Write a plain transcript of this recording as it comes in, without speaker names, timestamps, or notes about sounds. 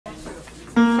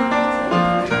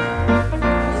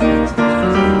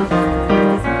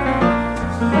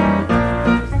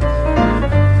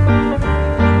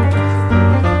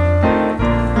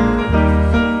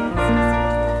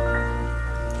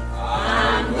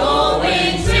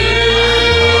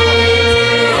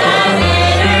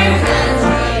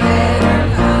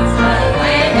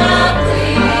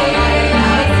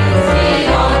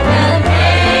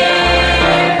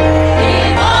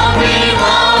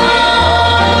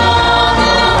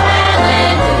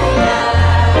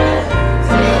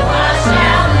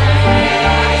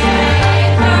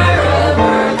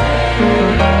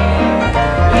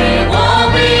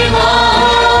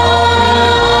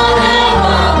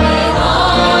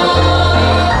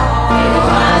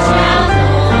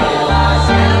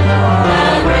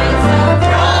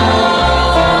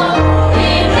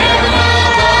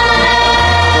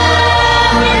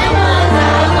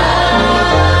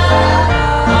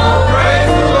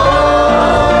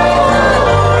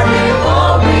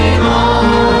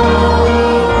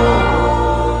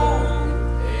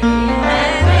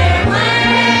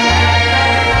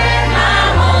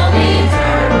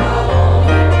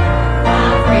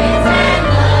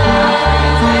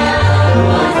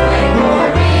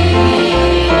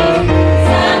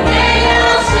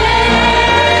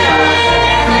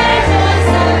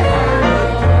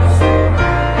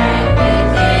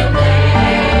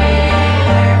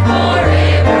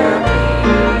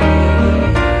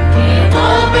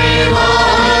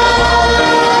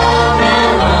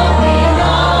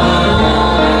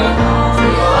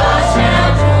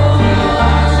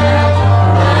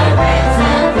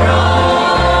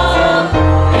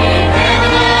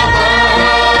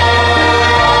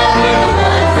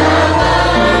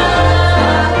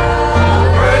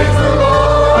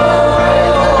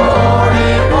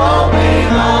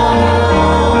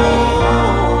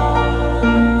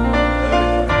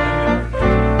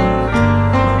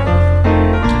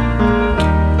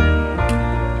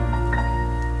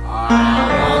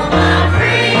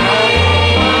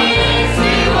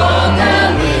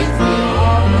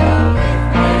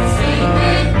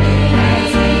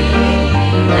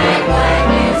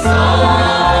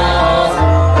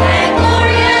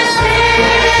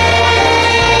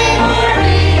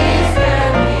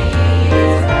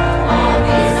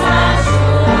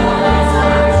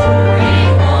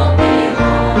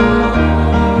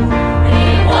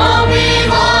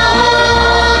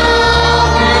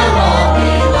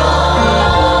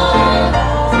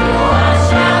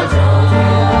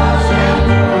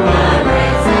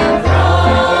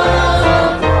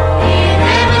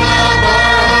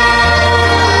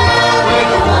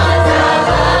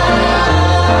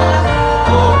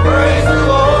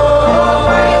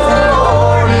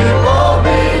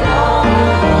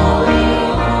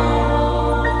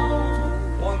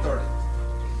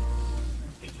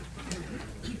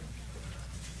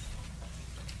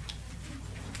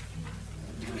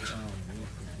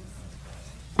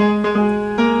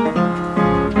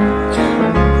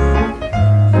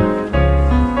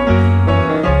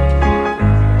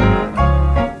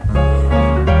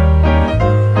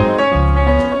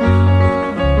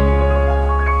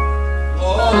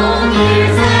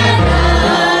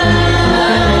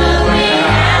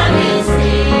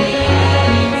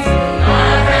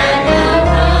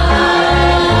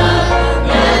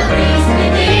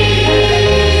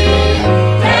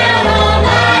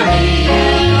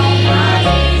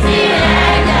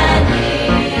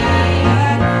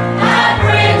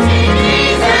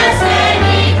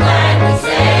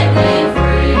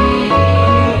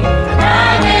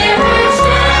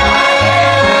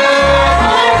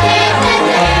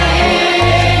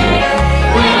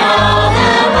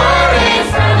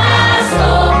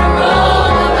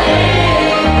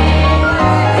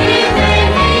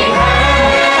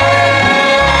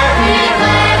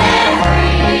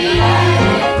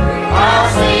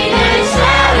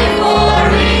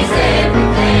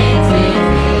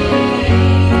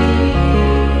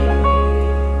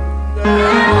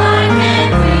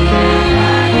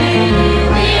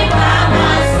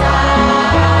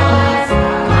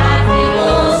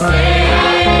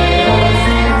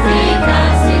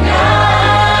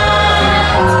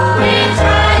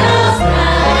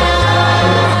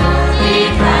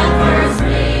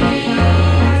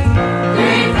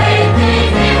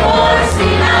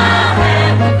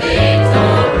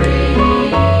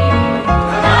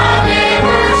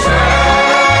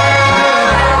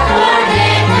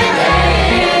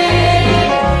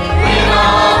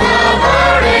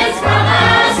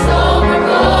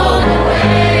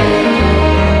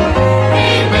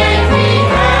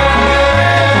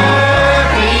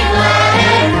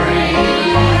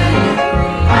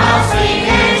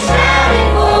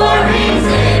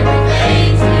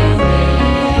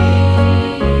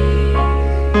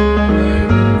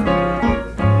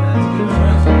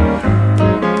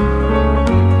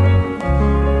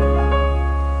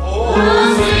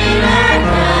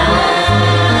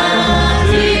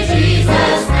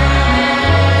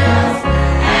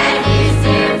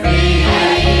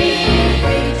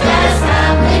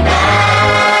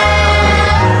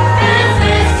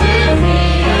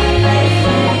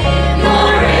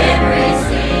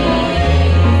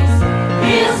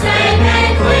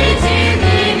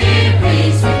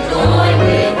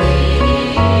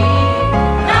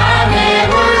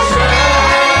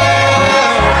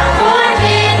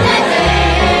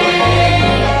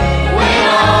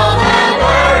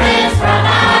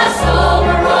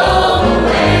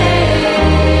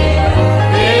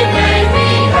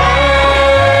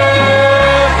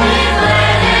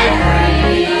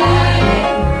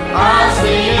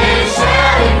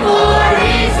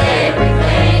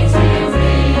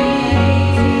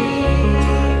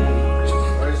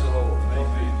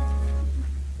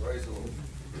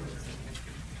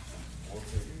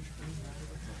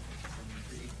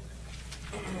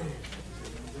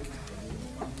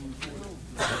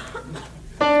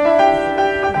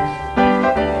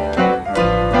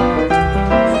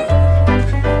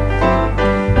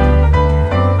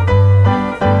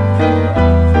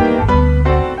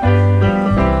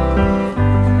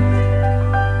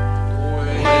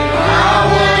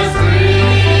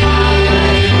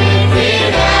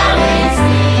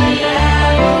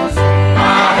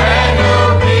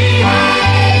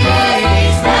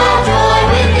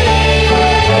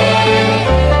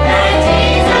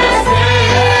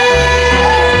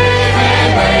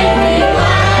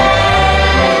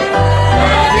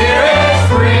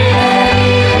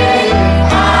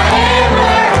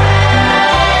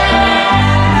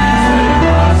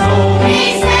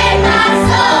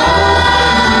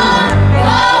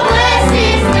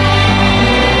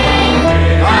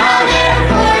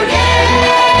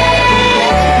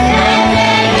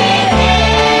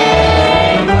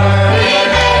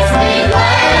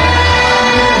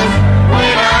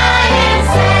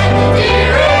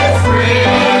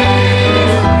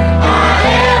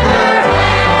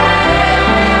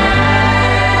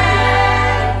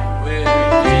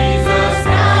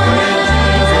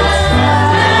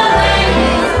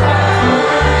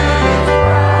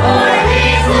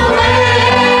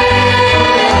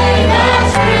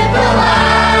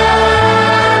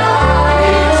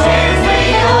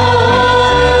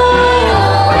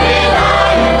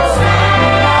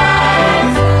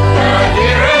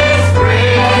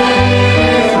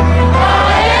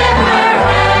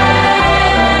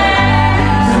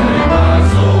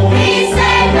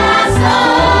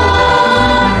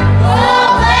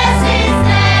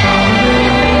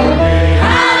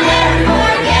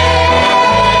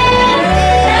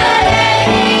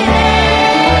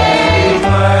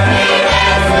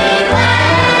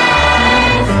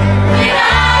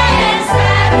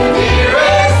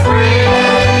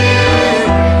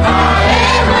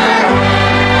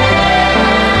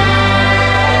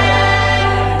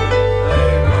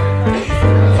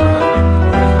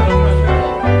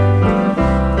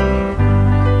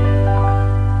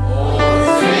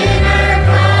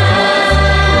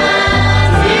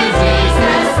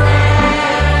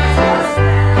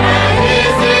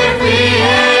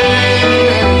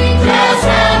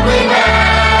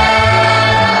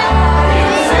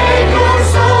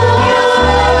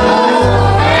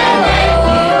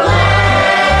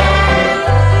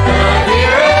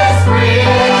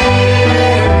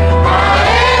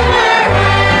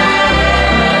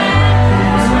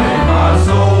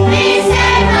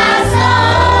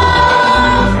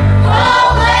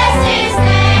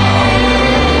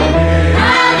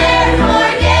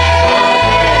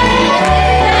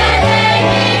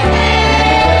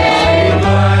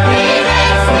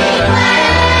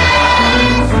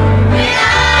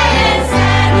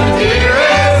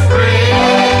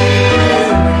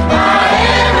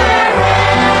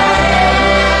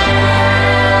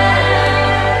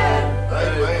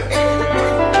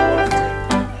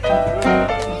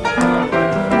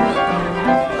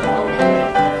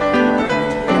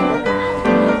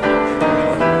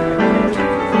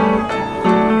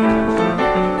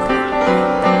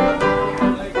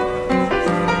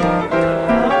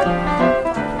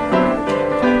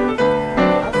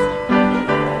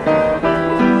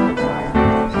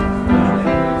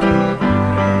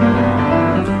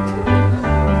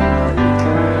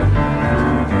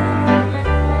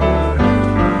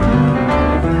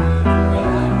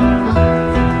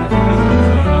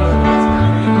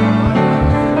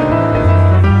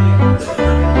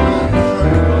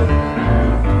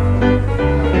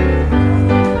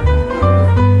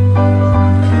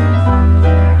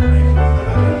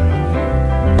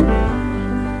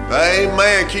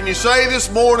Can you say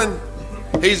this morning,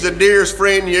 he's the dearest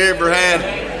friend you ever had?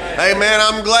 Amen.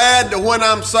 I'm glad that when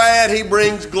I'm sad, he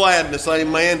brings gladness.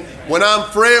 Amen. When I'm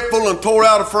fretful and tore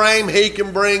out of frame, he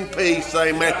can bring peace.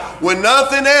 Amen. When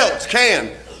nothing else can.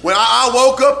 When I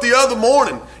woke up the other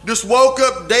morning, just woke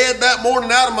up dead that morning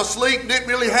out of my sleep, didn't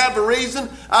really have a reason.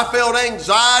 I felt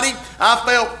anxiety. I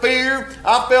felt fear.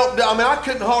 I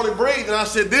couldn't hardly breathe. And I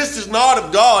said, this is not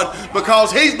of God,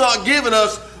 because he's not giving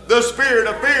us the spirit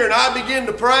of fear. And I began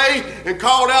to pray and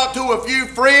called out to a few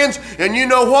friends, and you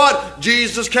know what?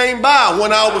 Jesus came by.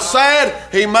 When I was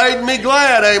sad, he made me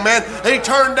glad. Amen. He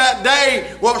turned that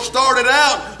day what started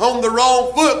out on the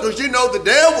wrong foot, because you know the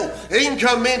devil, he can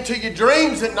come into your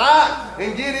dreams at night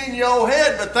and get in your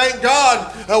head. But thank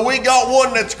God we got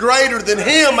one that's greater than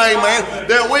him, amen,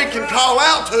 that we can call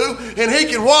out to, and he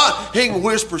can what? He can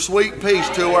whisper sweet peace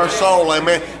to our soul,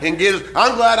 amen, and get us.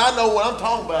 I'm glad I know what I'm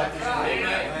talking about.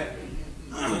 Amen.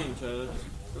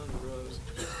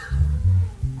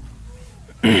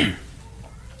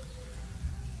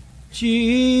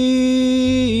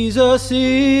 Jesus Jesus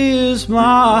is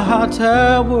my high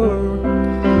tower,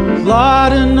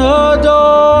 light in the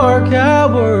dark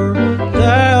hour.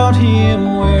 Without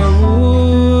him, where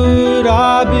would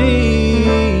I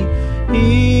be?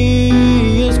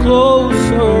 He is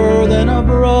closer than a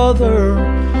brother.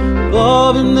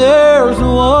 Love him, there's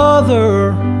no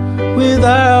other.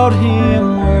 Without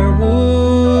him, where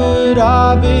would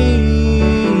I be?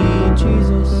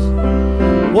 Jesus,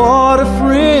 what a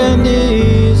friend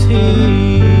is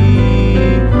he,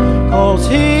 'cause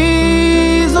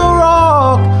he's a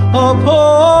rock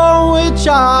upon which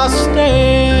I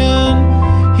stand.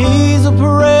 He's a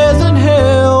present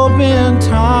help in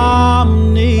time of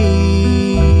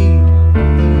need.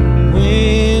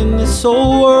 When this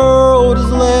old world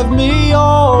has left me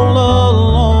all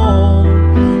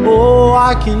alone, oh,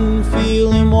 I can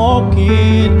feel him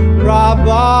walking right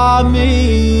by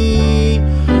me.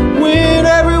 When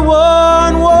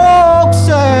everyone walks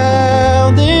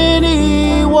out, then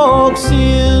he walks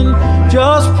in,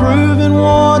 just proving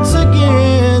once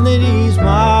again that he's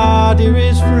my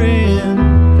dearest friend.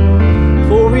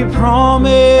 For he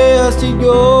promised he'd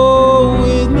go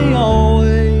with me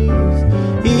always,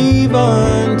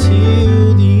 even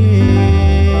till the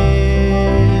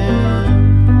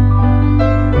end.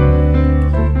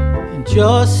 And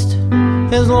just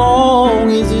as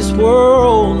long as this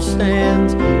world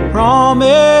stands,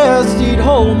 promised he'd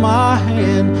hold my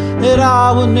hand, that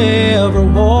I would never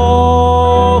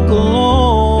walk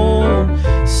alone.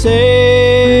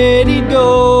 Said he'd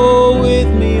go with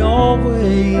me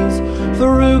always,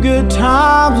 through good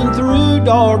times and through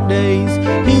dark days.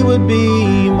 He would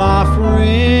be my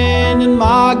friend and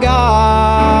my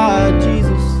guide.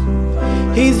 Jesus,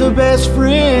 he's the best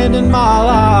friend in my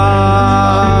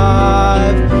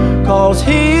life, 'cause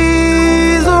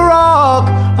he's a rock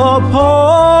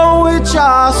upon which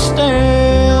I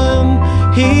stand.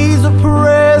 He's a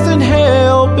present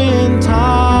help in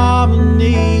time of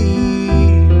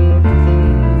need.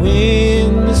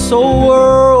 When this old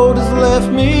world has left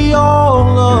me all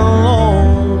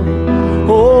alone,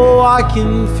 oh, I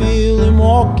can feel him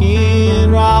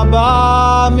walking right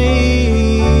by me.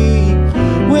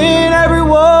 When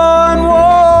everyone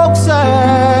walks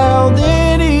out,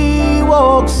 then he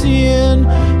walks in,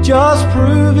 just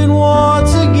proving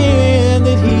once again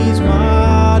that he's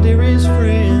my dearest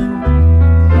friend.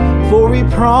 For he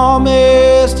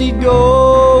promised he'd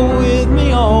go with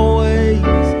me always,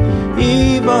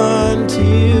 even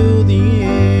till the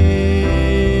end.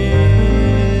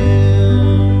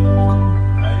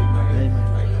 Amen.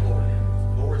 Thank you, Lord.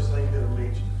 Lord, it's so good to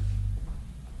meet you.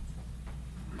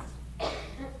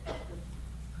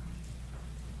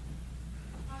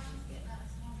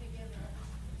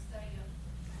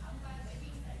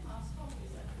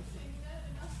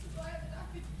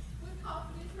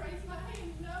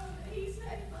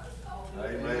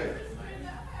 Amen.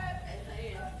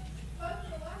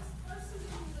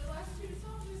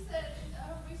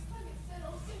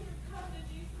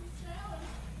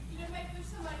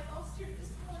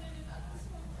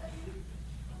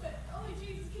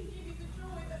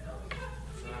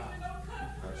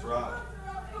 That's right.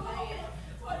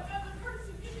 What another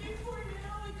person can do for you, it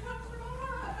only comes from our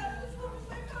heart. I just want to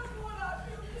thank God for what I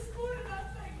feel this morning. I'm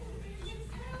thankful to be in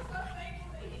His house. I'm thankful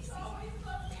that He's always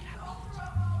loved me all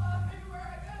throughout my life. Everywhere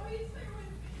I go, He's there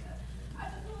with me.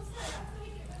 I just want to say I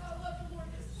thank Him and I love the Lord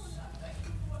this morning. I'm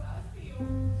thankful for what I feel.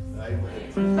 Amen.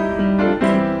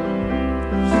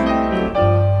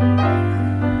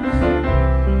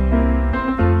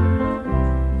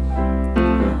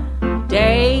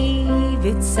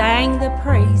 David sang the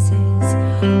praises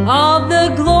of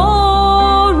the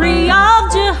glory of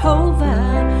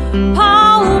Jehovah.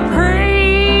 Paul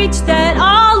preached that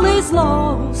all is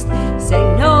lost,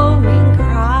 save knowing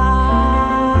Christ.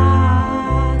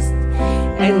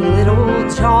 And little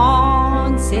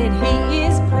John said he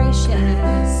is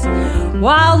precious,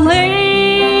 while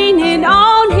leaning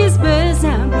on his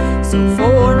bosom. So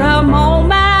for a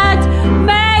moment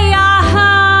may I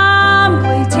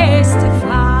humbly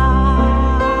testify.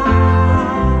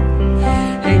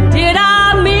 And did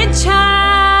I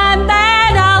mention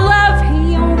that I love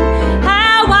him,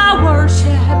 how I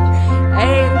worship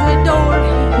and adore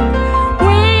him,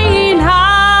 when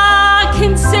I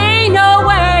can see no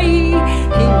way,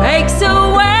 he makes a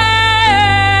way.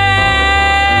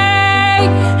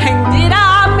 And did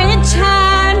I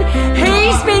mention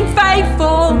he's been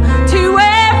faithful to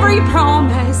every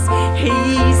promise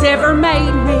he's ever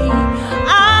made me?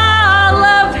 I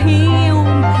love him,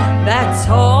 that's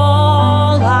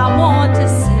all I want to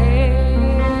say.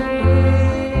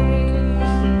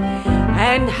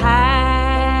 And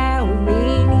how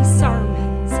many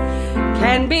sermons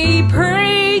can be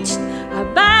preached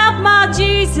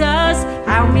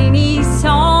How many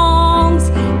songs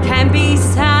can be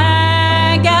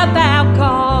sang about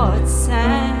God's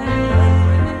Son?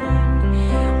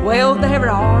 Well, there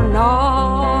are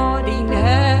not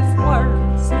enough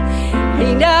words,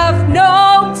 enough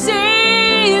notes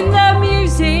in the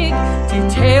music to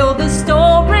tell the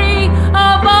story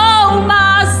of all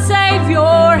my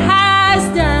Savior has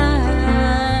done.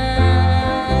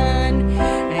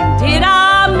 And did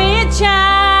I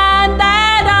mention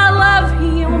that I love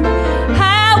Him,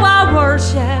 how I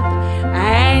worship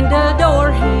and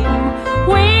adore Him?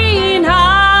 When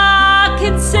I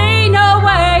can see no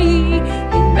way,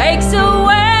 He makes a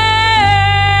way.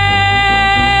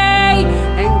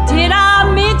 And did I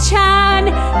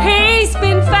mention He's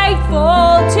been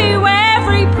faithful to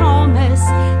every promise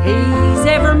He's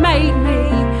ever made me?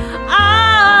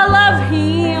 I love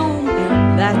Him,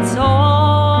 that's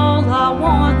all I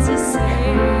want to say.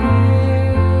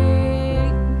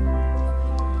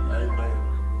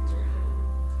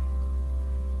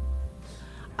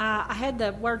 I had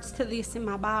the words to this in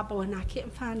my Bible and I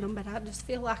can't find them, but I just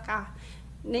feel like I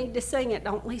need to sing it.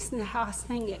 Don't listen to how I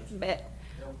sing it, but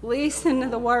listen to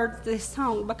the words of this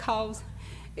song, because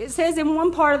it says in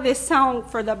one part of this song,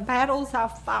 for the battles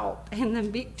I've fought and the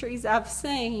victories I've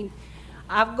seen,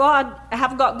 I've got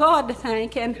God to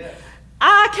thank. And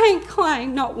I can't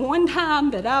claim not one time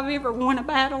that I've ever won a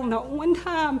battle, not one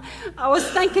time. I was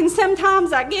thinking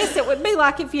sometimes, I guess it would be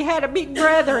like if you had a big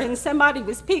brother and somebody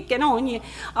was picking on you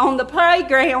on the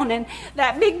playground, and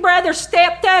that big brother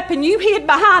stepped up and you hid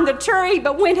behind the tree,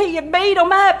 but when he had beat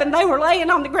them up and they were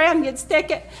laying on the ground, you'd step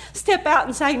out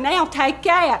and say, now take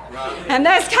that. And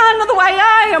that's kind of the way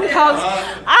I am, because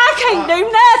I can't do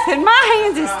nothing. My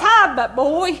hands is tied, but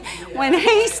boy, when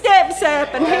He steps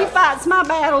up and He fights my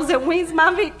battles and wins my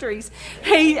victories,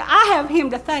 I have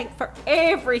Him to thank for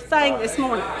everything this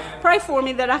morning. Pray for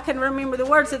me that I can remember the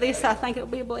words of this. I think it'll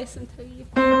be a blessing to you.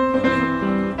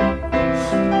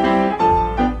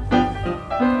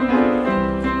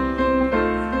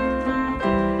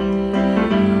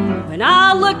 When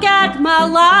I look at my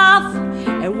life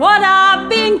and what I've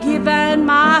been given,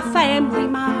 my family,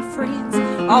 my friends,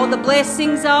 all the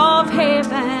blessings of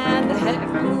heaven, the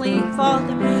Heavenly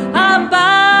Father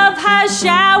above has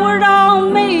showered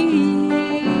on me,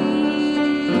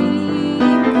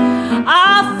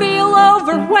 I feel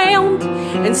overwhelmed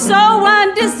and so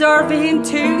undeserving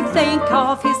to think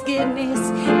of His goodness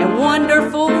and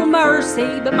wonderful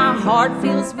mercy, but my heart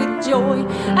fills with joy,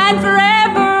 and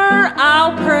forever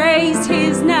I'll praise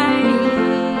His name.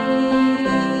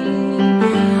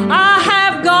 I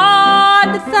have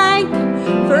God to thank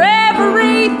for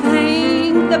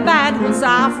everything, the battles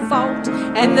I've fought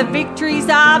and the victories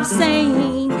I've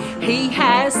seen. He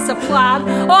has supplied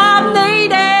all I've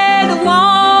needed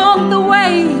along the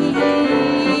way.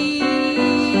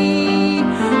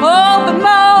 Oh, but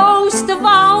most of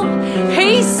all,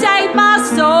 He saved my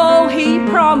soul. He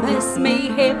promised me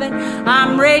heaven.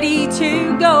 I'm ready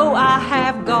to go. I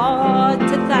have God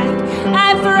to thank,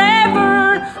 and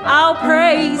forever I'll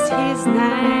praise His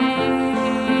name.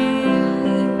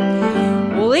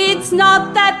 Well, it's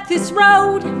not that this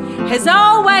road has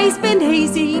always been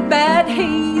easy, but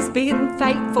He's been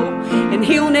faithful and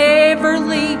He'll never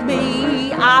leave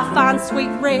me. I find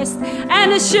sweet rest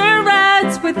and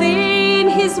assurance within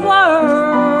His word.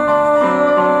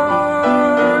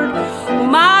 Well,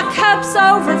 my cup's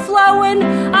overflowing,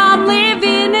 I'm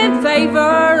living in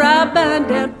favor,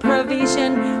 abundant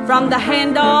provision from the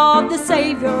hand of the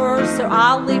Savior. So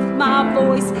I'll lift my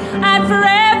voice and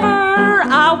forever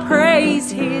I'll praise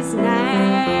His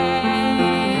name.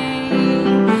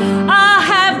 I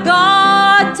have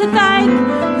God to thank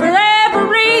for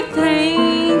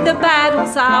everything, the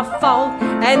battles I've fought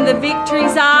and the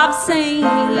victories I've seen.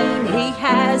 He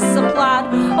has supplied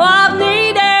all I've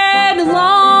needed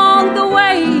along the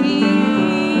way.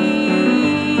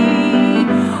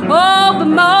 Oh, but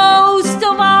most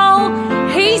of all,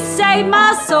 He saved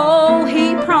my soul.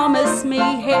 He promised me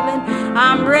heaven.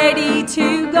 I'm ready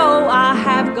to go. I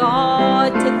have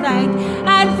God to thank,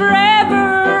 and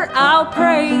forever I'll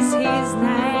praise His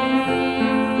name.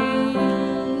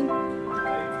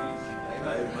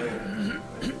 Amen.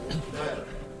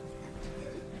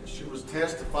 She was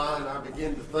testifying. I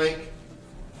began to think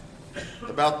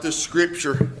about this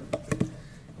scripture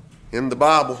in the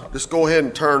Bible. Just go ahead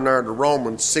and turn there to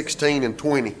Romans 16 and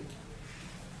 20.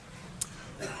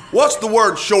 What's the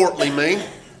word shortly mean?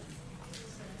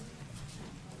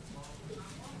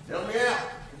 Help me out.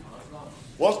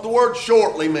 What's the word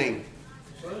shortly mean?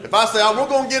 If I say, we're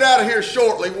going to get out of here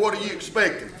shortly, what are you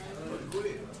expecting?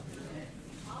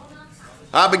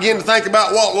 I began to think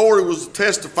about what Lori was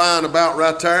testifying about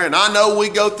right there. And I know we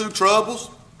go through troubles.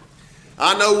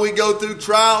 I know we go through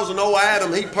trials. And old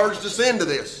Adam, he purged us into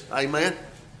this. Amen.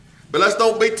 But let's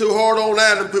don't be too hard on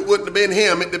Adam. If it wouldn't have been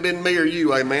him, it'd have been me or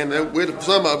you. Amen.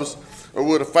 Some of us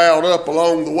would have fouled up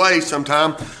along the way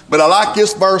sometime. But I like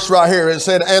this verse right here. It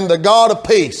said, and the God of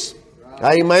peace.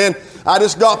 Amen. I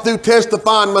just got through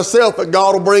testifying myself that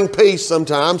God will bring peace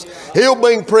sometimes. He'll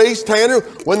bring peace, Tanner,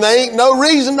 when there ain't no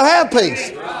reason to have peace.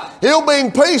 He'll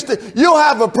bring peace. You'll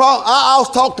have a problem. I'll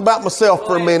talk about myself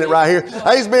for a minute right here.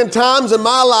 There's been times in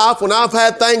my life when I've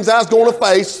had things I was going to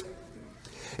face,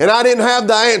 and I didn't have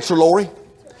the answer, Lori.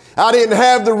 I didn't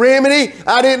have the remedy.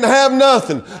 I didn't have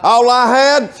nothing. All I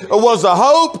had was a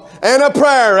hope and a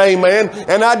prayer, amen.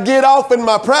 And I'd get off in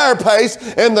my prayer pace,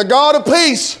 and the God of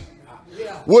peace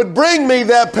would bring me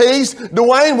that peace,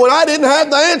 Dwayne, when I didn't have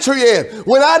the answer yet,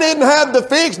 when I didn't have the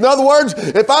fix. In other words,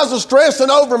 if I was stressing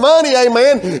over money,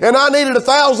 amen, and I needed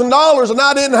 $1,000 and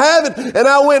I didn't have it, and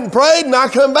I went and prayed and I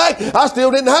come back, I still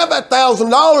didn't have that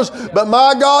 $1,000, but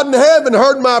my God in heaven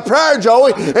heard my prayer,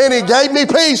 Joey, and He gave me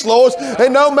peace, Lois.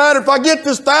 And no matter if I get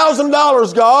this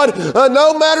 $1,000, God,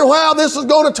 no matter how this is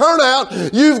going to turn out,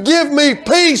 You've given me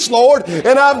peace, Lord,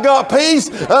 and I've got peace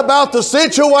about the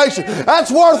situation.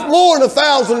 That's worth more than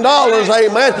 $1,000,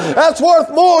 amen. That's worth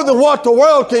more than what the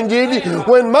world can give you.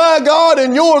 When my God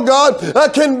and your God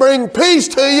can bring peace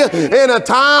to you in a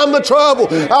time of trouble.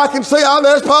 I can see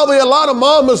there's probably a lot of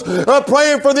mamas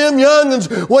praying for them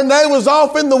youngins when they was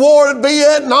off in the war at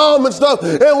Vietnam and stuff.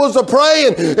 It was a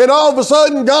praying, and all of a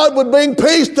sudden God would bring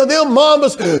peace to them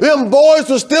mamas. Them boys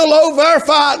were still over there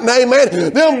fighting,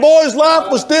 amen. Them boys' life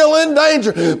was still in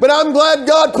danger. But I'm glad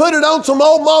God put it on some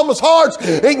old mamas' hearts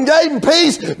and gave them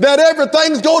peace that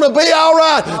everything's going to be all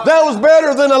right. That was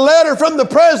better than a letter from the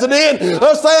president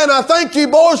saying, I think you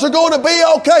boys are going to be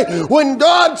okay. When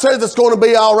God says it's going to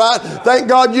be all right, thank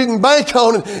God you can bank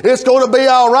on it. It's going to be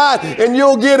all right, and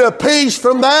you'll get a peace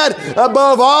from that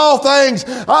above all things.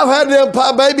 I've had them,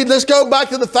 baby, let's go back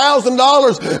to the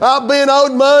 $1,000. I've been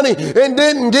owed money and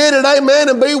didn't get it, amen,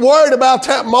 and be worried about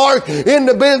that mark in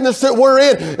the business that we're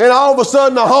in. And all of a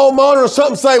sudden the homeowner or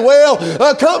something say, well,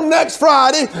 come next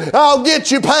Friday, I'll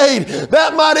get you paid.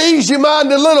 That might ease your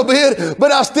mind a little bit,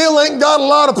 but I still ain't got a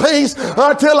lot of peace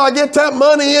until I get that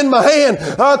money in my hand.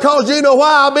 Because you know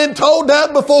why? I've been told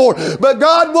that before. But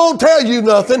God won't tell you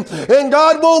nothing, and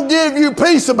God won't give you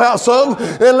peace about something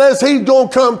unless He's going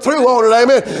to come through on it.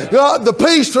 Amen. God, the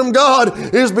peace from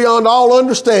God is beyond all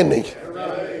understanding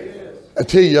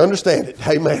until you understand it.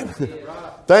 Amen.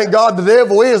 Thank God the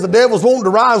devil's wanting to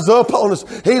rise up on us.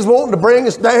 He's wanting to bring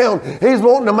us down. He's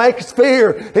wanting to make us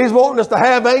fear. He's wanting us to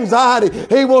have anxiety.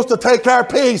 He wants to take our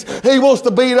peace. He wants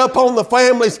to beat up on the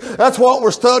families. That's what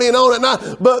we're studying on at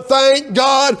night. But thank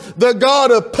God, the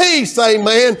God of peace,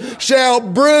 amen, shall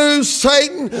bruise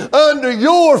Satan under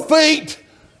your feet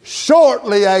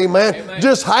shortly, amen.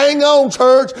 Just hang on,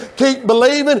 church. Keep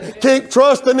believing. Keep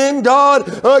trusting in God.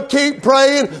 Keep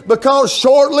praying, because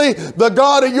shortly the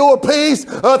God of your peace,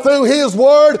 through His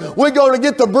word, we're going to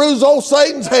get to bruise old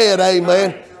Satan's head,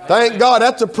 amen. Thank God.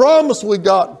 That's a promise we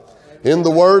got in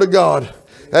the word of God.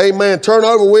 Amen. Turn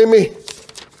over with me.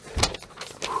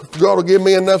 God will give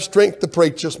me enough strength to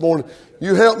preach this morning.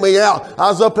 You help me out.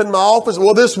 I was up in my office.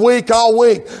 Well, this week, all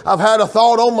week, I've had a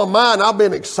thought on my mind. I've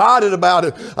been excited about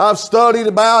it. I've studied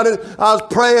about it. I was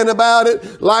praying about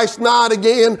it last night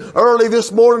again, early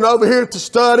this morning over here to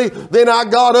study. Then I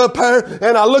got up here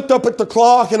and I looked up at the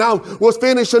clock and I was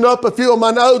finishing up a few of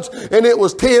my notes, and it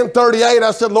was 10:38.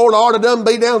 I said, Lord, I ought to done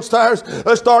be downstairs.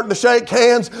 Starting to shake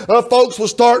hands. Folks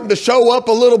was starting to show up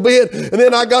a little bit. And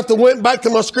then I went back to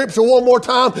my scripture one more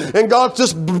time, and God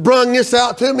just brung this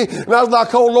out to me. And I was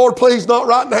like, oh Lord, please not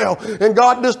right now. And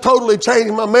God just totally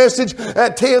changed my message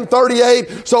at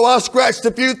 10:38. So I scratched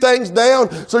a few things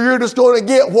down. So you're just going to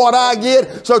get what I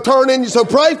get. So so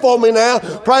pray for me now.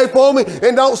 Pray for me,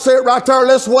 and don't sit right there.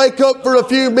 Let's wake up for a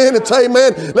few minutes.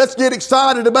 Amen. Let's get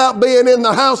excited about being in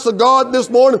the house of God this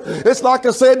morning. It's like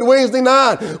I said Wednesday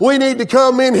night. We need to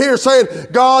come in here saying,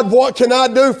 God, what can I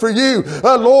do for you?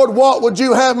 Lord, what would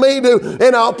you have me do?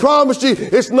 And I'll promise you,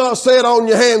 it's not sit on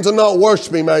your hands and not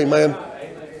worship Him. Amen.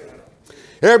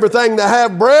 Everything that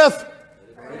have breath,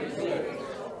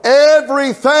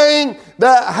 everything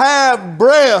that have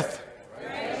breath,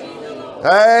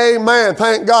 Amen.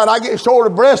 Thank God. I get short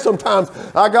of breath sometimes.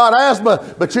 I got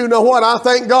asthma. But you know what? I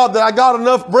thank God that I got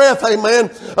enough breath, amen,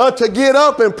 to get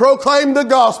up and proclaim the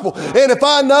gospel. And if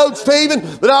I knowed, Stephen,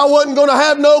 that I wasn't going to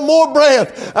have no more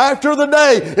breath after the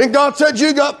day, and God said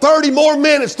you got 30 more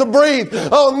minutes to breathe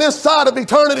on this side of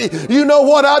eternity, you know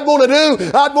what I'd want to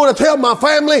do? I'd want to tell my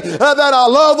family that I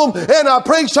love them and I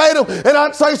appreciate them. And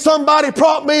I'd say, somebody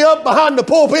prop me up behind the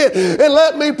pulpit and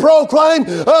let me proclaim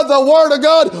the word of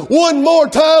God one more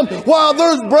time while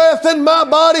there's breath in my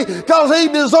body, because he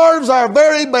deserves our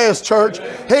very best, church.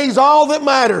 He's all that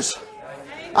matters.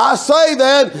 I say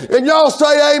that, and y'all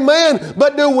say amen,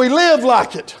 but do we live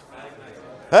like it?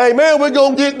 Amen. We're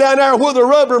going to get down there where the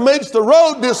rubber meets the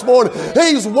road this morning.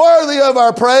 He's worthy of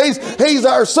our praise. He's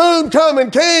our soon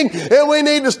coming King, and we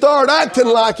need to start acting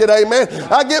like it. Amen.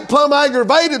 I get plumb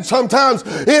aggravated sometimes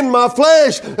in my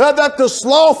flesh that the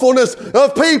slothfulness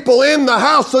of people in the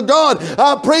house of God.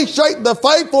 I appreciate the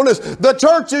faithfulness. The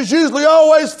church is usually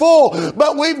always full,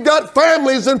 but we've got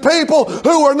families and people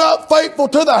who are not faithful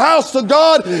to the house of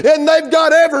God, and they've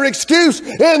got every excuse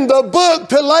in the book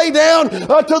to lay down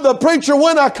to the preacher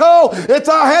when I call. It's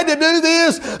I had to do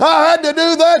this, I had to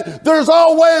do that. There's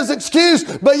always excuse,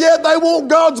 but yet they want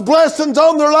God's blessings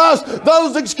on their lives.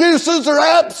 Those excuses are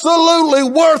absolutely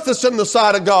worthless in the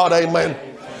sight of God. Amen.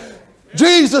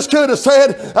 Jesus could have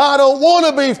said, I don't want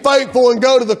to be faithful and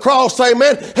go to the cross.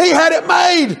 Amen. He had it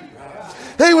made.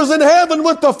 He was in heaven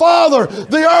with the Father.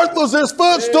 The earth was his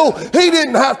footstool. He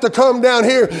didn't have to come down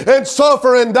here and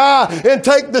suffer and die and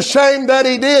take the shame that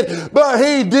he did. But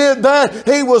he did that.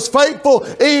 He was faithful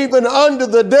even unto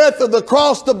the death of the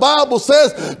cross, the Bible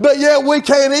says. But yet we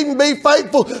can't even be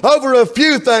faithful over a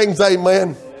few things.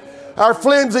 Amen. Our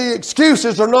flimsy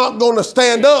excuses are not going to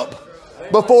stand up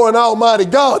before an almighty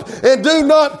God. And do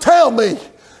not tell me,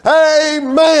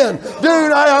 amen,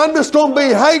 dude, I'm just going to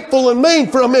be hateful and mean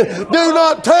for a minute. Do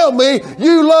not tell me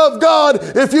you love God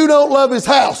if you don't love his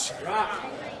house.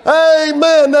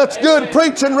 Amen. That's good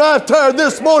preaching right there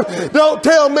this morning. Don't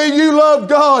tell me you love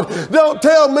God. Don't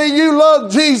tell me you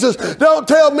love Jesus. Don't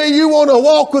tell me you want to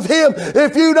walk with him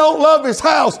if you don't love his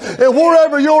house. And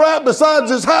wherever you're at besides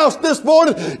his house this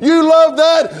morning, you love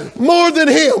that more than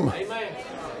him. Amen.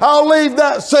 I'll leave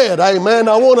that said. Amen.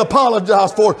 I want to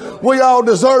apologize for it. We all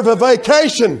deserve a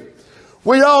vacation.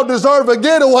 We all deserve a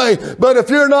getaway. But if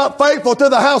you're not faithful to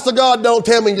the house of God, don't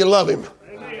tell me you love him.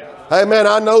 Amen.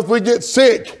 I know if we get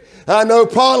sick, I know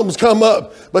problems come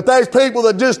up. But there's people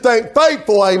that just ain't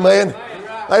faithful. Amen.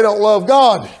 They don't love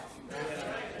God.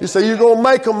 You say you're going to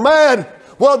make them mad.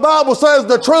 Well, the Bible says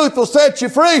the truth will set you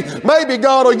free. Maybe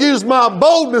God will use my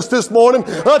boldness this morning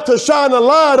to shine a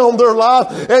light on their life.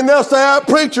 And they'll say, our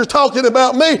preacher's talking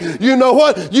about me. You know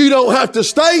what? You don't have to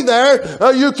stay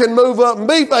there. You can move up and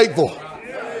be faithful.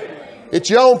 It's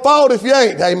your own fault if you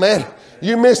ain't. Amen.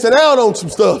 You're missing out on some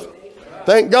stuff.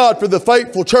 Thank God for the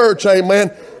faithful church.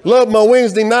 Amen. Love my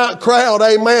Wednesday night crowd.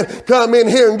 Amen. Come in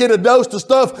here and get a dose of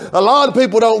stuff a lot of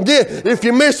people don't get. If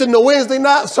you're missing the Wednesday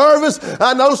night service,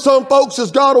 I know some folks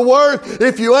has got to work.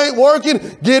 If you ain't working,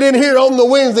 get in here on the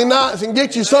Wednesday nights and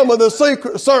get you some of the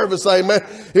secret service. Amen.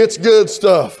 It's good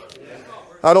stuff.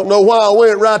 I don't know why I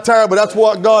went right there, but that's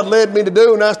what God led me to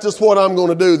do, and that's just what I'm going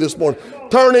to do this morning.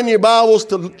 Turn in your Bibles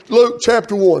to Luke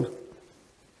chapter 1.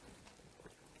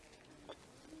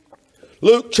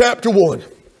 Luke chapter 1.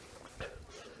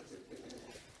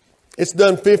 It's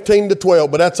done 15 to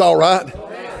 12, but that's all right.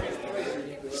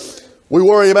 We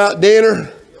worry about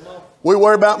dinner. We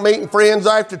worry about meeting friends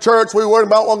after church. We worry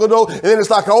about what we're going to do. And then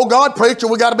it's like, oh, God, preacher,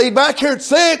 we got to be back here at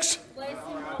 6.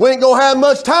 We ain't going to have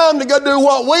much time to go do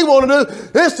what we want to do.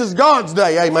 This is God's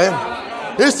day,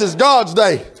 amen. This is God's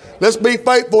day. Let's be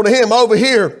faithful to him. Over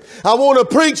here, I want to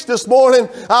preach this morning.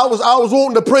 I was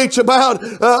wanting to preach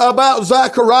about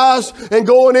Zacharias and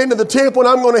going into the temple, and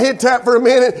I'm going to hit that for a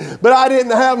minute. But I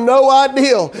didn't have no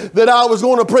idea that I was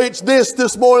going to preach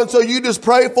this morning. So you just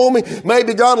pray for me.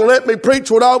 Maybe God will let me preach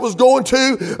what I was going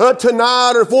to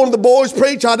tonight, or if one of the boys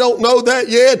preach. I don't know that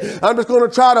yet. I'm just going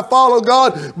to try to follow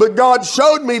God. But God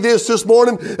showed me this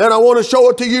morning, and I want to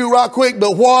show it to you right quick.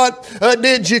 But what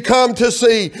did you come to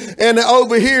see? And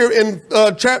over here in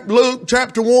Luke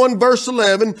chapter 1, verse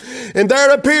 11, and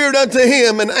there appeared unto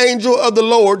him an angel of the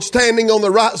Lord standing on the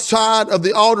right side of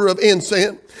the altar of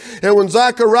incense. And when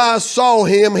Zacharias saw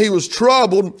him, he was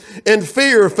troubled, and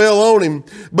fear fell on him.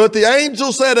 But the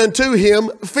angel said unto him,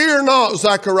 Fear not,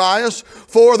 Zacharias,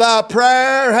 for thy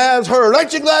prayer has heard.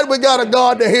 Ain't you glad we got a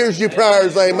God that hears your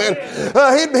prayers? Amen.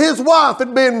 His wife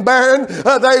had been barren.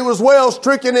 They was well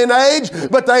stricken in age,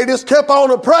 but they just kept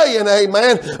on praying.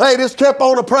 Amen. They just kept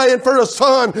on praying for a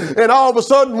son. And all of a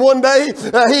sudden one day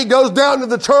he goes down to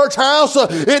the church house.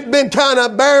 It'd been kind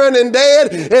of barren and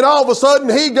dead. And all of a sudden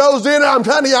he goes in. I'm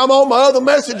telling you, I'm on my other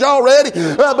message already.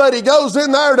 But he goes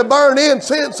in there to burn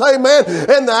incense. Amen.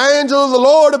 And the angel of the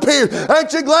Lord appears.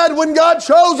 Ain't you glad when God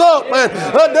shows up, man,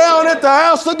 down at the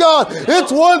house of God?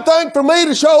 It's one thing for me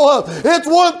to show up. It's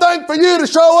one thing for you to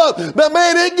show up. But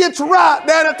man, it gets right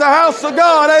down at the house of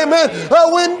God. Amen.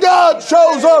 When God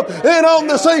shows up and on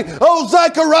the scene. Oh,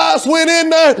 Zacharias went in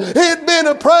there. He'd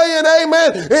been praying.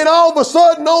 Amen. And all of a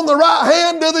sudden on the right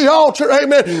hand of the altar,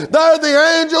 amen, there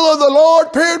the angel of the Lord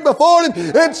appeared before him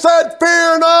and said,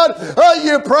 Fear not,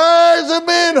 your prayers have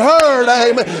been heard.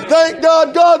 Amen. Thank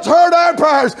God God's heard our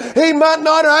prayers. He might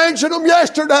not have answered them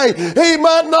yesterday. He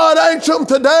might not answer them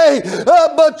today.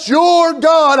 But your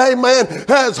God, amen,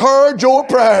 has heard your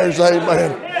prayers.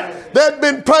 Amen. They'd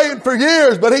been praying for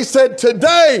years, but he said,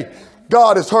 today,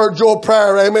 God has heard your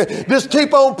prayer. Amen. Just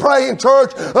keep on praying,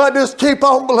 church. Just keep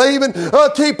on believing.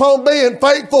 Keep on being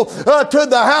faithful to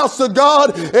the house of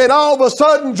God. And all of a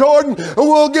sudden, Jordan,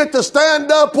 we'll get to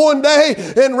stand up one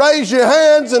day and raise your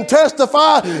hands and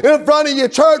testify in front of your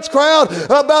church crowd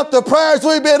about the prayers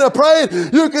we've been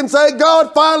praying. You can say,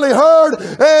 God finally heard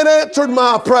and answered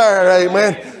my prayer.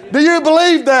 Amen. Do you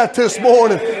believe that this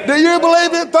morning? Do you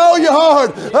believe it with all your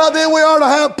heart? Then we are to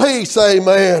have peace.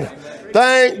 Amen.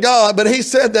 Thank God. But he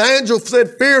said, the angel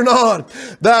said, Fear not,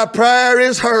 thy prayer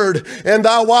is heard, and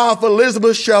thy wife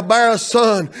Elizabeth shall bear a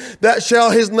son, that shall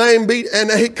his name be,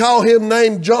 and he call him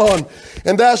named John.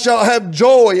 And thou shalt have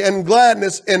joy and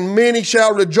gladness, and many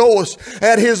shall rejoice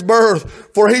at his birth.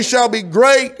 For he shall be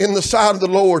great in the sight of the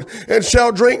Lord, and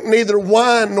shall drink neither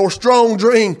wine nor strong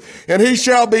drink, and he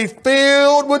shall be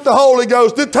filled with the Holy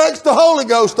Ghost. It takes the Holy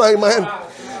Ghost, amen.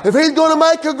 If he's going to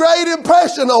make a great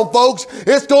impression on folks,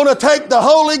 it's going to take the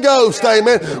Holy Ghost.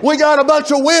 Amen. We got a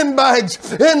bunch of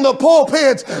windbags in the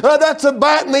pulpits. That's a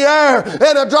bat in the air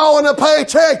and a drawing a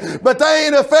paycheck, but they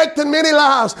ain't affecting many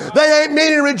lives. They ain't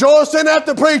many rejoicing at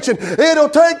the preaching. It'll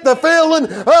take the filling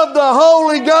of the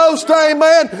Holy Ghost,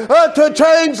 amen, to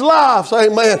change lives.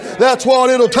 Amen. That's what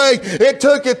it'll take. It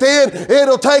took it then.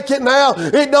 It'll take it now.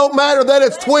 It don't matter that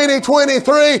it's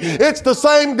 2023. It's the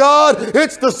same God.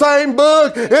 It's the same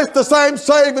book. It's the same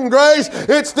saving grace.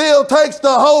 It still takes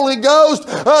the Holy Ghost.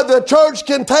 The church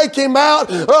can take him out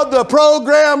of the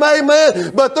program,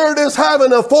 amen, but they're just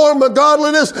having a form of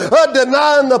godliness,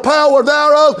 denying the power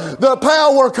thereof. The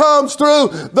power comes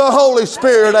through the Holy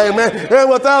Spirit, amen. And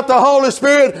without the Holy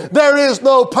Spirit, there is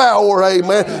no power,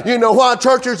 amen. You know why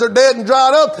churches are dead and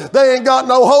dried up? They ain't got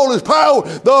no Holy power.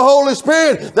 The Holy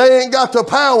Spirit, they ain't got the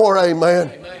power,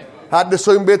 amen. I'd just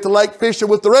soon be at the lake fishing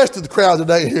with the rest of the crowd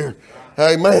today here.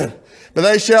 Amen. But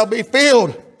they shall be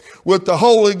filled with the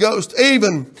Holy Ghost,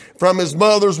 even from his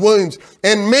mother's wombs.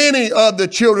 And many of the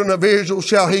children of Israel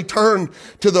shall he turn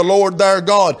to the Lord their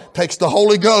God. Takes the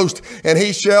Holy Ghost, and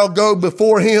he shall go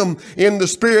before him in the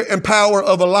spirit and power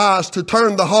of Elias, to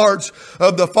turn the hearts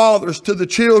of the fathers to the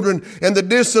children, and the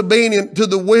disobedient to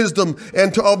the wisdom,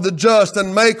 and of the just,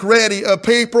 and make ready a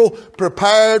people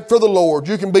prepared for the Lord.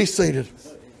 You can be seated.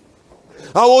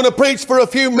 I want to preach for a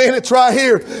few minutes right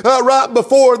here. Right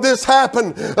before this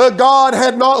happened, God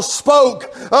had not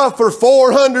spoke for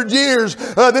 400 years.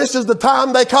 This is the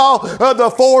time they call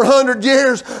the 400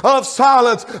 years of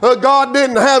silence. God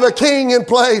didn't have a king in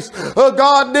place.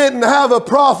 God didn't have a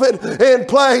prophet in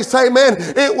place. Amen.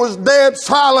 It was dead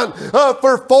silent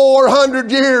for 400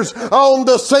 years on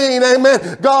the scene.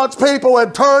 Amen. God's people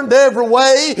had turned every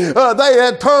way. They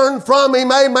had turned from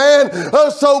him. Amen.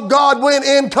 So God went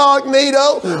incognito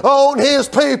on his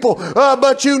people.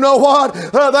 But you know what?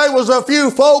 There was a few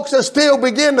folks that still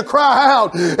begin to cry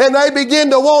out, and they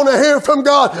begin to want to hear from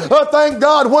God. Thank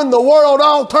God when the world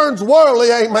all turns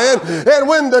worldly, amen. And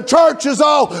when the church is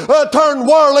all turned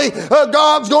worldly,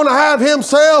 God's going to have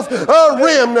himself a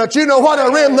remnant. You know what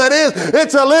a remnant is?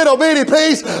 It's a little bitty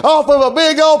piece off of a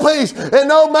big old piece. And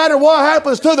no matter what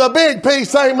happens to the big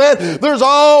piece, amen, there's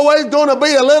always going to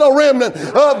be a little remnant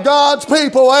of God's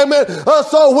people, amen.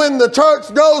 So when the church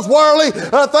goes worldly,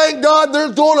 thank God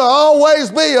there's going to always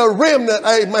be a remnant,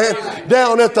 amen,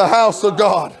 down at the house of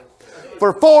God.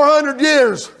 For 400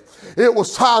 years, it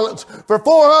was silence. For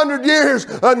 400 years,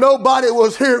 nobody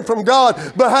was hearing from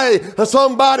God. But hey,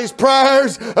 somebody's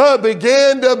prayers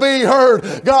began to be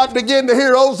heard. God began to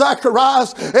hear old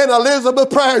Zacharias and Elizabeth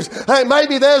prayers. Hey,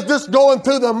 maybe there's just going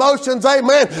through the motions,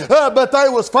 amen. But they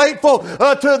was faithful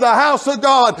to the house of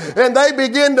God, and they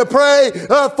began to pray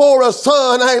for a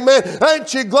son, amen.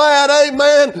 Ain't you glad,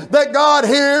 amen, that God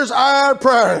hears our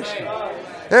prayers?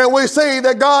 And we see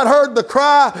that God heard the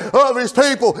cry of his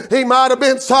people. He might have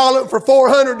been silent for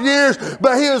 400 years,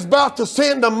 but he was about to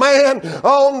send a man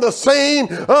on the scene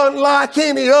unlike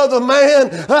any other man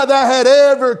that had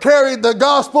ever carried the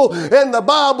gospel. And the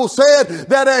Bible said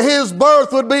that at his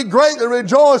birth would be greatly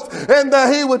rejoiced, and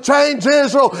that he would change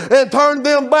Israel and turn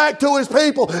them back to his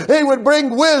people. He would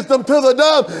bring wisdom to the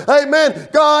dumb. Amen.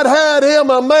 God had him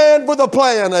a man with a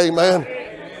plan. Amen.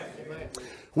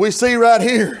 We see right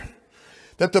here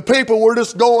that the people were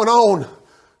just going on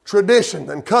tradition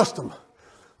and custom.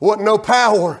 Wasn't no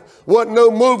power, wasn't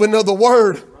no moving of the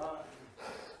word.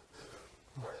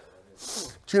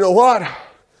 But you know what?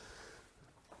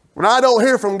 When I don't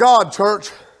hear from God,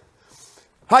 church,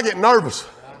 I get nervous.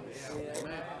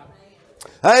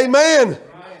 Amen.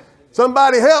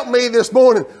 Somebody help me this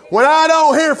morning. When I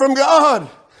don't hear from God,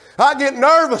 I get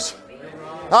nervous.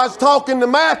 I was talking to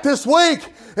Matt this week,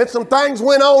 and some things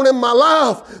went on in my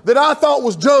life that I thought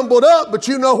was jumbled up. But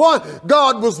you know what?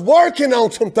 God was working on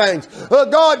some things.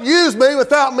 God used me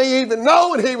without me even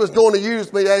knowing he was going to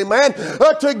use me, amen,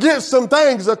 to get some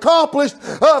things accomplished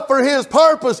for his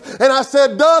purpose. And I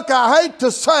said, Duck, I hate to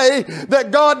say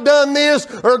that God done this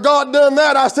or God done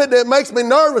that. I said, it makes me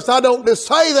nervous. I don't just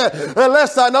say that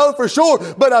unless I know for sure.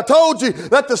 But I told you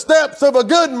that the steps of a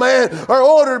good man are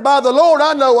ordered by the Lord.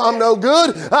 I know I'm no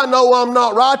good. I know I'm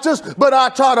not righteous, but I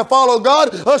try to follow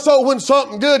God. So when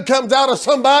something good comes out of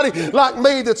somebody like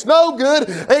me that's no good,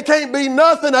 it can't be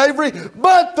nothing, Avery,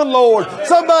 but the Lord.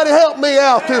 Somebody help me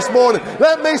out this morning.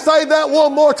 Let me say that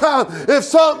one more time. If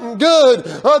something good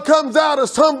comes out of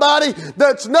somebody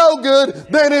that's no good,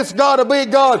 then it's got to be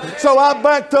God. So I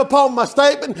backed up on my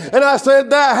statement and I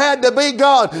said that had to be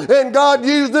God, and God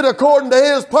used it according to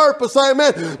his purpose,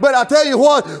 amen. But I tell you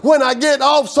what, when I get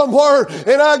off somewhere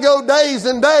and I go days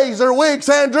and days or weeks,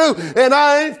 Andrew, and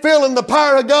I ain't feeling the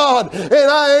power of God, and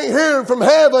I ain't hearing from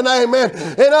heaven, amen,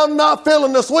 and I'm not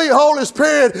feeling the sweet Holy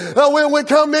Spirit, when we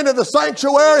come into the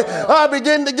sanctuary, I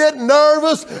begin to get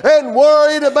nervous and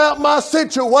worried about my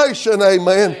situation,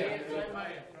 amen.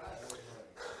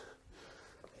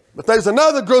 But there's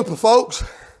another group of folks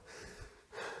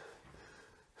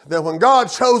that when God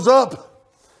shows up,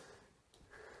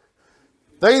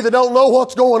 they either don't know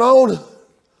what's going on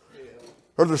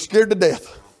or they're scared to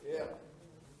death.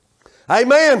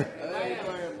 Amen.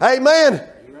 Amen.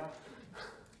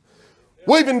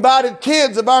 We've invited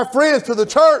kids of our friends to the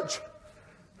church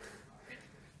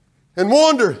and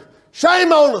wonder,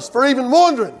 shame on us for even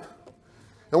wondering,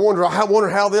 and wonder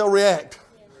how they'll react.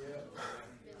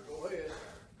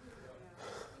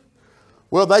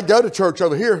 Well, they go to church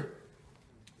over here.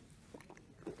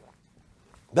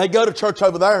 They go to church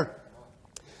over there.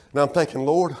 And I'm thinking,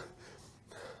 Lord,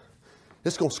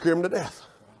 it's going to scare them to death.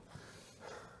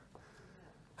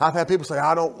 I've had people say,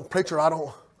 preacher, I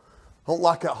don't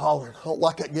like that hollering. I don't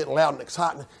like that getting loud and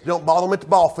exciting. You don't bother them at the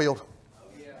ball field.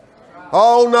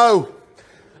 Oh, no.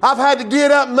 I've had to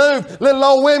get up and move little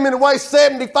old women that weigh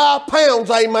 75 pounds,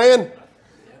 amen,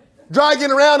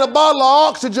 dragging around a bottle of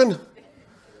oxygen,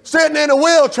 sitting in a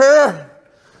wheelchair,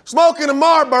 smoking a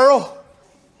Marlboro,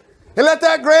 and let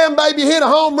that grandbaby hit a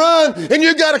home run, and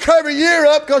you got to cover your ear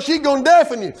up because she's going to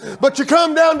deafen you. But you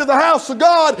come down to the house of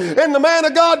God, and the man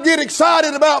of God get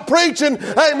excited about preaching,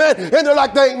 amen, and they're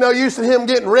like, they ain't no use in him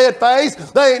getting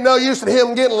red-faced. They ain't no use in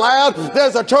him getting loud.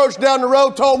 There's a church down the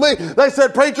road told me, they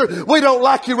said, preacher, we don't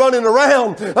like you running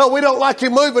around. We don't like you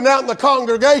moving out in the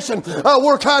congregation.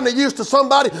 We're kind of used to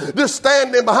somebody just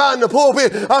standing behind the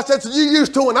pulpit. I said, so you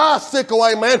used to an icicle,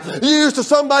 amen. You used to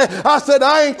somebody. I said,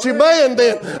 I ain't your man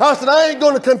then. I said, I ain't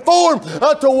going to conform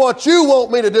to what you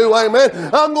want me to do, amen.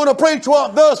 I'm going to preach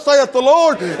what thus saith the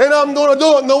Lord, and I'm going to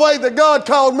do it in the way that God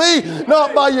called me,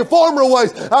 not by your former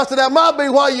ways. I said, that might be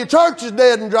why your church is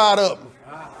dead and dried up.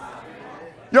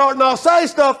 You ought not say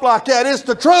stuff like that. It's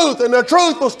the truth, and the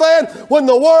truth will stand when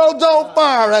the world's on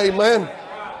fire, amen.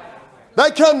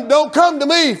 Don't come to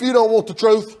me if you don't want the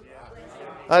truth,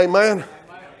 amen.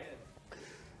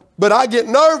 But I get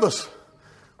nervous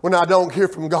when I don't hear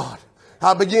from God.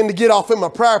 I begin to get off in my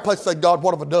prayer place and say, God,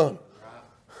 what have I done?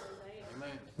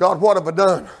 God, what have I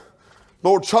done?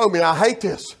 Lord, show me. I hate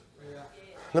this.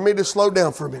 Let me just slow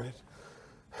down for a minute.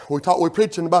 We're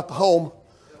preaching about the home.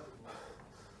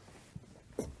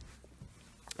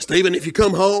 Stephen, if you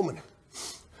come home and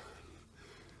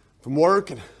from work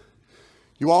and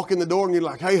you walk in the door and you're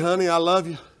like, hey, honey, I love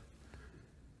you.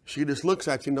 She just looks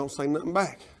at you and don't say nothing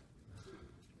back.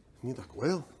 And you're like,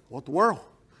 well, what the world?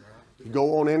 You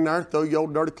go on in there, throw your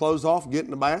old dirty clothes off, get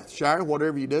in the bath, shower,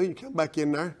 whatever you do. You come back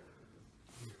in there.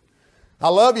 I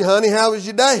love you, honey. How was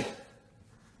your day?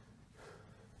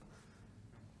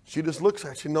 She just looks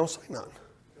at you and don't say nothing.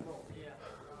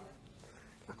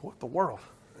 Like, what the world?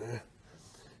 Yeah.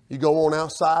 You go on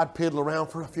outside, piddle around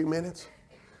for a few minutes.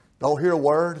 Don't hear a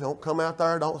word. Don't come out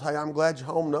there. Don't say, I'm glad you're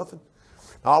home, nothing.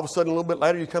 All of a sudden, a little bit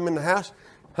later, you come in the house.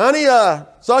 Honey,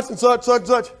 such and such, such and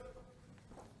such.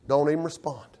 Don't even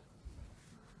respond.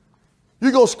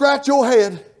 You're going to scratch your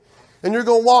head and you're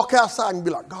going to walk outside and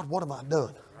be like, God, what have I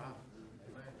done?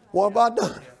 What have I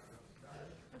done?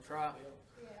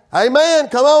 Amen.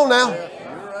 Come on now.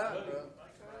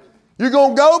 You're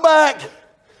going to go back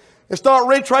and start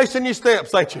retracing your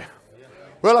steps, ain't you?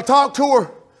 Well, I talked to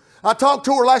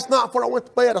her last night before I went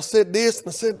to bed. I said this and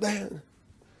I said that.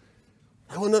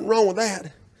 There wasn't nothing wrong with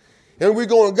that. And we're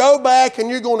going to go back and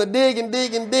you're going to dig and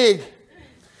dig and dig.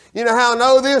 You know how I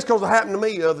know this? Because it happened to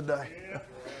me the other day.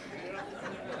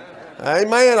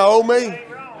 Amen. Oh, me.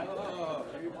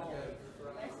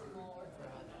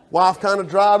 Wife kind of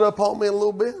dried up on me a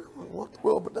little bit. What the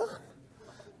world have I done?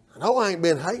 I know I ain't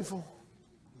been hateful.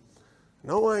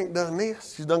 No, I ain't done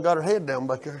this. She's done got her head down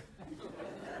back there.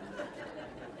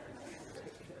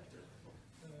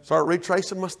 Started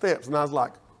retracing my steps, and I was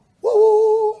like,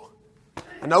 woo,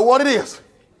 I know what it is.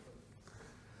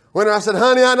 When I said,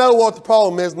 honey, I know what the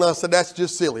problem is, and I said, that's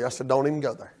just silly. I said, don't even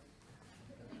go there.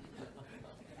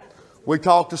 We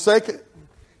talked a second,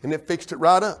 and it fixed it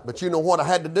right up. But you know what I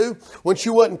had to do? When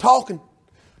she wasn't talking,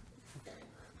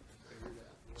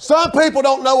 some people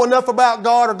don't know enough about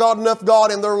God or got enough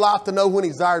God in their life to know when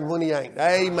He's there and when He ain't.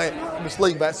 Amen. Just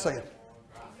leave that said.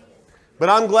 But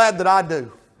I'm glad that I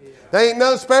do. There ain't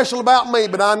nothing special about me,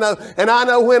 but I know. And I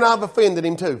know when I've offended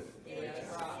Him too.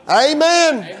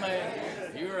 Amen.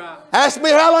 Amen. You're right. Ask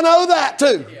me how I know that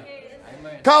too.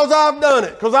 Because I've done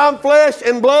it. Because I'm flesh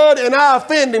and blood and I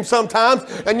offend Him sometimes.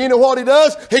 And you know what He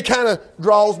does? He kind of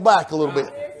draws back a little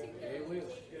bit.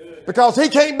 Because He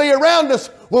can't be around us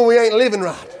when we ain't living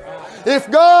right.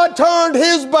 If God turned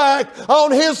His back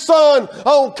on His Son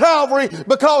on Calvary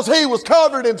because He was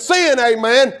covered in sin,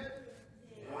 amen,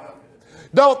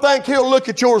 don't think He'll look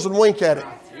at yours and wink at it.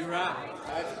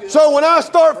 So when I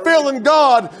start feeling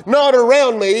God not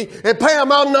around me, and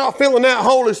Pam, I'm not feeling that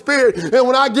Holy Spirit, and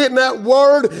when I get in that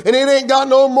Word and it ain't got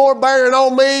no more bearing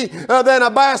on me than a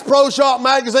Bass Pro Shop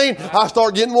magazine, I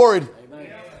start getting worried.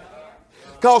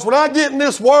 Because when I get in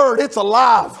this Word, it's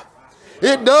alive.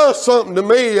 It does something to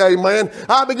me, amen.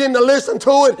 I begin to listen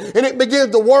to it and it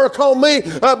begins to work on me.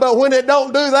 But when it don't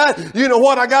do that, you know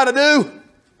what I got to do?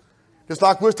 Just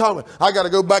like we was talking about, I got to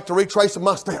go back to retracing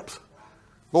my steps.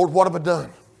 Lord, what have I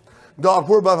done? God,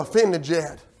 where have I offended you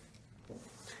at?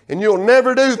 And you'll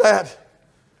never do that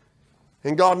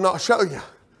and God not show you.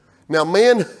 Now,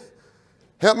 men,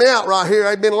 help me out right here.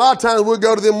 There's been a lot of times we'll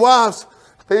go to them wives,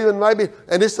 even maybe,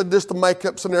 and this is just a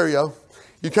make-up scenario.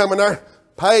 You come in there,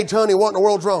 Paige, honey, what in the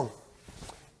world's wrong?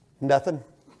 Nothing.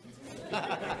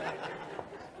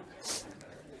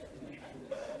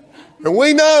 And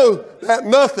we know that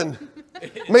nothing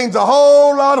means a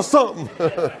whole lot of something.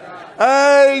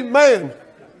 Amen.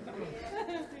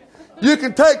 You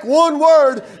can take one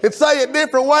word and say it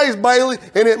different ways, Bailey,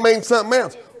 and it means something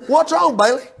else. What's wrong,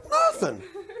 Bailey? Nothing.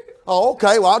 Oh,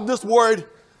 okay, well, I'm just worried.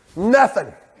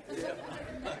 Nothing.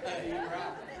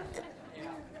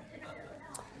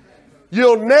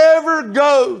 You'll never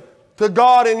go to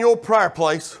God in your prayer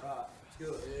place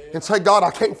and say, God, I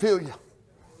can't feel you.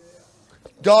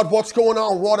 God, what's going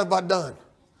on? What have I done?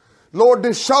 Lord,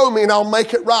 just show me and I'll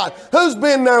make it right. Who's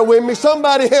been there with me?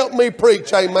 Somebody help me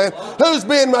preach, amen. Who's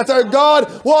been right there? God,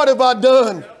 what have I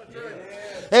done?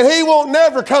 And He won't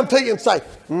never come to you and say,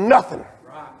 nothing.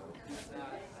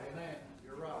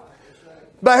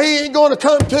 But He ain't going to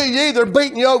come to you either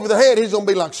beating you over the head. He's going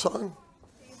to be like, son,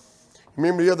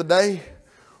 remember the other day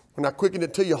when I quickened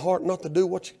it to your heart not to do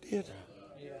what you did?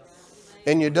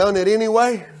 And you done it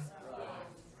anyway?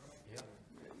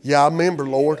 Yeah, I remember,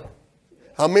 Lord.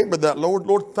 I remember that, Lord.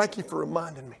 Lord, thank you for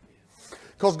reminding me.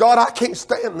 Because, God, I can't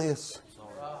stand this.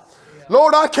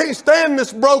 Lord, I can't stand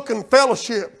this broken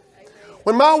fellowship.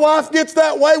 When my wife gets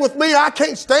that way with me, I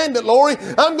can't stand it, Lord.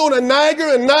 I'm going to nag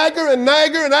her and nag her and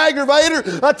nag her and aggravate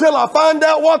her until I find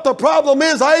out what the problem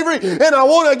is, Avery, and I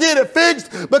want to get it fixed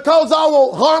because I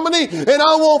want harmony and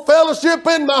I want fellowship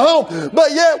in my home.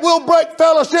 But yet we'll break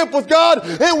fellowship with God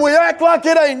and we act like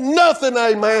it ain't nothing,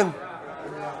 amen.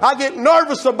 I get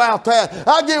nervous about that.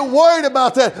 I get worried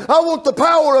about that. I want the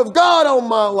power of God on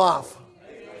my life.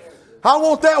 I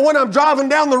want that when I'm driving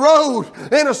down the road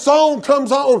and a song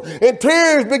comes on and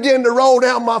tears begin to roll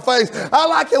down my face. I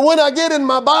like it when I get in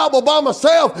my Bible by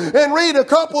myself and read a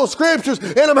couple of scriptures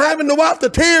and I'm having to wipe the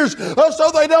tears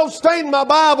so they don't stain my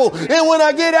Bible. And when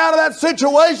I get out of that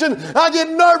situation, I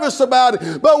get nervous about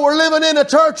it. But we're living in a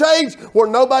church age where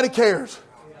nobody cares.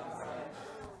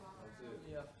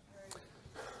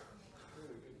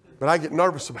 But I get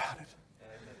nervous about it.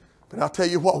 But I'll tell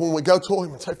you what, when we go to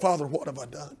Him and say, Father, what have I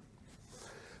done?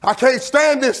 I can't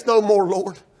stand this no more,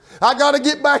 Lord. I got to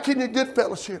get back in your good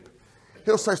fellowship.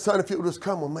 He'll say, son, if you'll just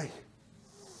come with me.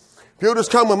 If you'll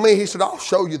just come with me, He said, I'll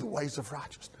show you the ways of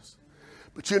righteousness.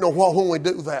 But you know what? When we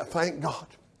do that, thank God.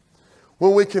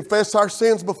 When we confess our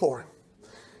sins before Him,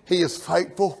 He is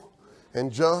faithful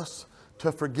and just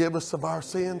to forgive us of our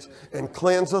sins and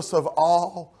cleanse us of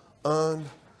all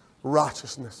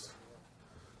unrighteousness.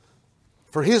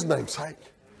 For His name's sake.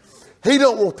 He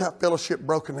don't want that fellowship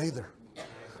broken either.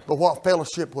 But what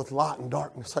fellowship with light and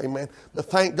darkness, amen. But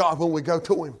thank God when we go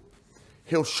to Him,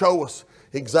 He'll show us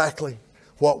exactly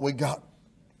what we got.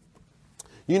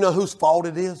 You know whose fault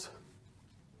it is?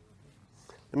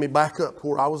 Let me back up to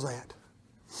where I was at.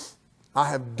 I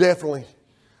have definitely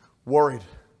worried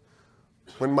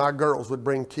when my girls would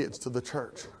bring kids to the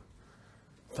church,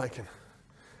 thinking,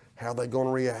 how are they going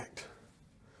to react?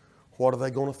 What are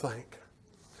they going to think?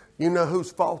 You know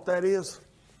whose fault that is?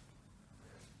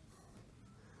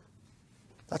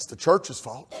 That's the church's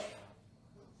fault.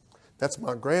 That's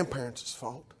my grandparents'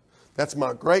 fault. That's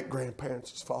my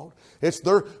great-grandparents' fault. It's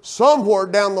their somewhere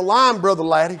down the line, Brother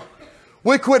Laddie,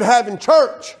 we quit having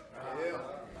church.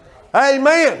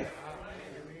 Amen.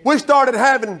 We started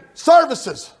having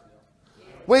services.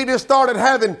 We just started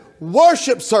having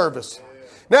worship service.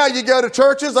 Now you go to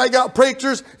churches, they got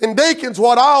preachers and deacons,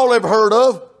 what I all ever heard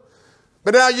of.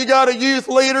 But now you got a youth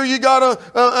leader, you got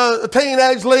a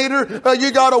teenage leader,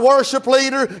 you got a worship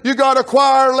leader, you got a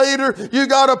choir leader, you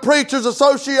got a preachers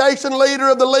association leader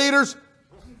of the leaders.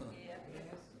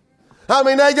 I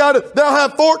mean, they'll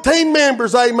have 14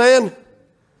 members, amen,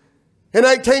 and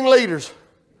 18 leaders.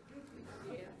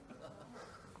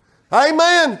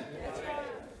 Amen.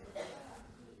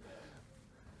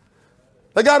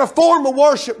 They got a form of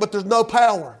worship, but there's no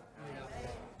power.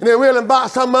 And then we'll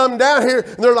invite some of them down here,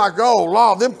 and they're like, oh,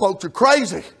 Lord, them folks are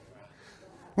crazy.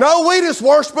 No, we just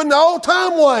worshiping the old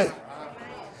time way.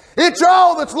 It's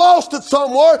y'all that's lost it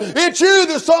somewhere. It's you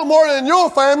that's somewhere in your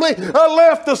family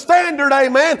left the standard,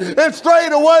 amen, and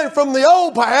strayed away from the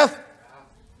old path.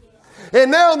 And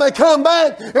now they come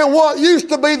back, and what used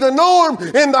to be the norm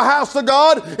in the house of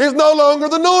God is no longer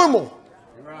the normal.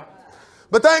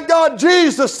 But thank God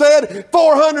Jesus said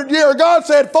 400 years, God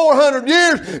said 400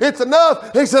 years, it's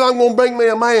enough. He said, I'm going to bring me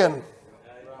a man.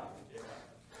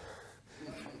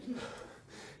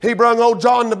 He brung old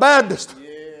John the Baptist.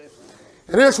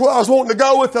 And here's where I was wanting to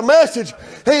go with the message.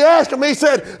 He asked him, he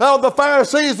said, oh, the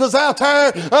Pharisees was out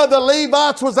there, the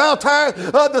Levites was out there,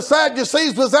 the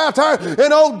Sadducees was out there,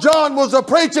 and old John was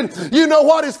a-preaching. You know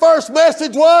what his first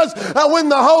message was when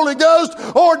the Holy Ghost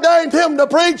ordained him to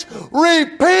preach?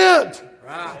 Repent.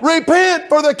 Repent,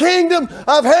 for the kingdom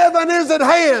of heaven is at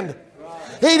hand.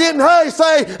 He didn't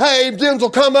say, hey, Jim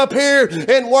will come up here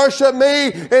and worship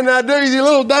me and do the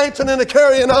little dancing and the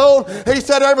carrying on. He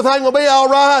said everything will be all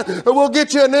right. We'll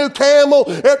get you a new camel.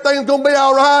 Everything's going to be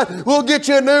all right. We'll get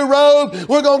you a new robe.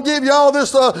 We're going to give you all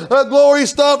this glory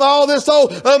stuff, all this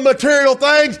old material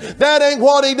things. That ain't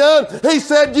what He done. He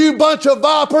said, you bunch of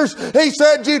vipers. He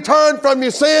said, you turn from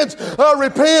your sins.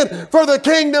 Repent, for the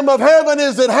kingdom of heaven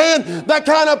is at hand. That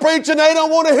kind of preaching they don't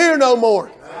want to hear no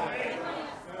more.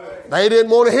 They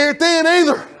didn't want to hear it then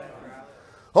either.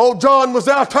 Old John was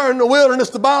out there in the wilderness,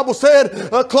 the Bible said,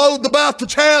 clothed about the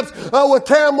chaps with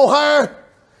camel hair,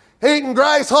 eating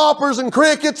grasshoppers and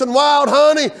crickets and wild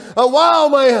honey, a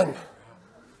wild man.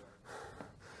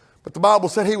 But the Bible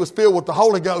said he was filled with the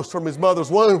Holy Ghost from his mother's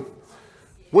womb.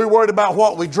 We're worried about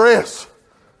what we dress.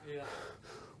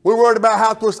 We're worried about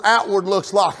how this outward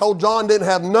looks like. Old John didn't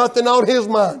have nothing on his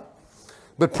mind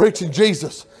but preaching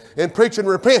Jesus. And preach and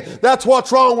repent. That's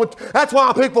what's wrong with, that's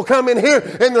why people come in here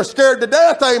and they're scared to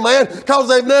death, amen, because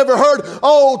they've never heard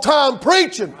old time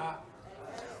preaching.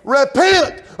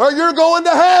 Repent or you're going to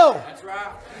hell. That's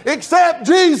right. Accept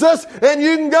Jesus and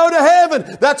you can go to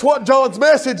heaven. That's what John's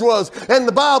message was. And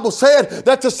the Bible said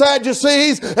that the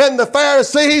Sadducees and the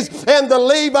Pharisees and the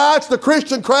Levites, the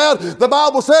Christian crowd, the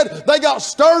Bible said they got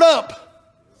stirred up.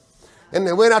 And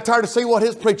they went out there to see what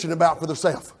he's preaching about for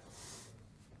themselves.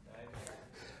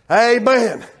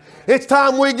 Amen. It's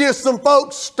time we get some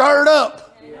folks stirred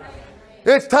up.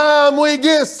 It's time we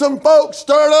get some folks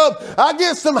stirred up. I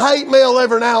get some hate mail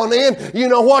every now and then. You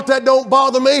know what? That don't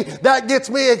bother me. That gets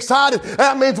me excited.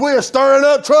 That means we are stirring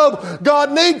up trouble.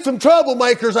 God needs some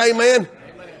troublemakers. Amen.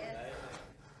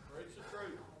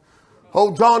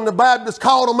 Old John the Baptist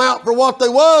called them out for what they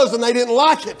was, and they didn't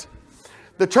like it.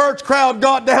 The church crowd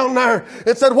got down there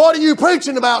and said, "What are you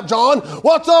preaching about, John?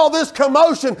 What's all this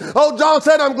commotion?" Old John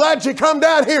said, "I'm glad you come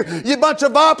down here, you bunch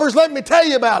of vipers. Let me tell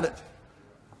you about it."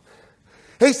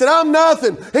 He said, "I'm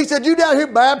nothing." He said, "You down here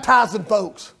baptizing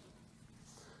folks."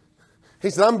 He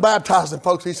said, "I'm baptizing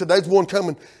folks." He said, "There's one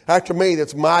coming after me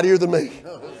that's mightier than me."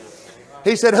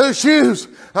 He said, "Whose shoes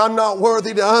I'm not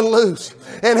worthy to unloose."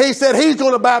 And he said, "He's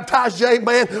going to baptize you,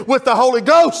 amen, with the Holy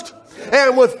Ghost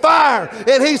and with fire."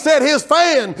 And he said, "His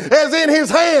fan is in his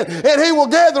hand, and he will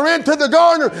gather into the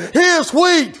garner his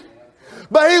wheat.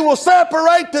 But he will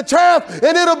separate the chaff,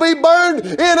 and it'll be burned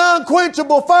in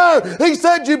unquenchable fire." He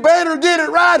said, "You better get it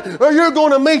right, or you're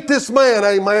going to meet this man."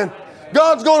 Amen.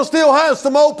 God's going to still have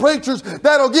some old preachers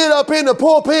that'll get up in the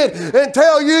pulpit and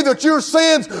tell you that your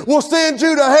sins will send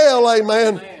you to hell.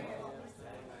 Amen.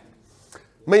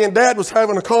 Me and Dad was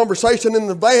having a conversation in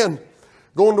the van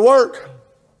going to work.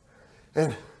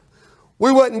 And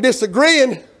we wasn't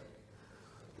disagreeing,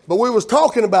 but we was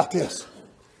talking about this.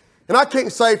 And I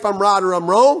can't say if I'm right or I'm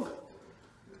wrong,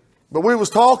 but we was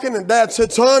talking, and Dad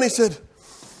said, "Son," he said,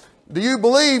 "do you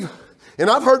believe," and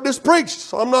I've heard this preached,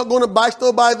 so I'm not going to bash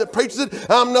nobody that preaches it.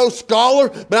 I'm no scholar,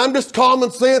 but I'm just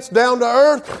common sense, down to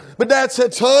earth. But Dad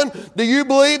said, "Son, do you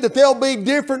believe that there'll be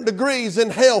different degrees in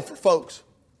hell for folks?"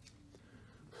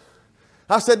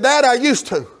 I said, "Dad, I used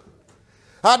to.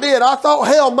 I did. I thought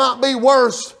hell might be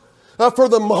worse for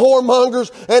the whoremongers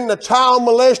and the child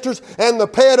molesters and the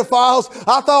pedophiles.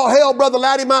 I thought hell, Brother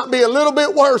Laddie, might be a little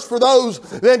bit worse for those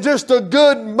than just a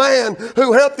good man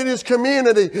who helped in his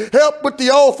community, helped with the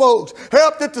old folks,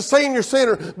 helped at the senior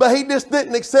center, but he just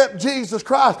didn't accept Jesus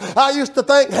Christ. I used to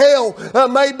think hell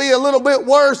may be a little bit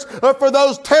worse for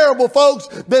those terrible folks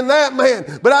than that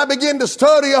man. But I began to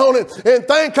study on it and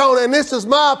think on it, and this is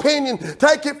my opinion.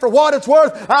 Take it for what it's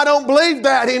worth. I don't believe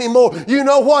that anymore. You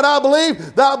know what I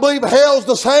believe? I believe hell's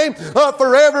the same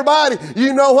for everybody.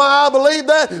 You know why I believe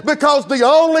that? Because the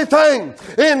only thing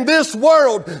in this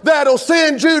world that'll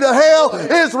send you to hell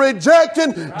is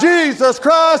rejecting Jesus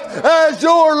Christ as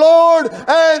your Lord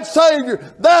and Savior.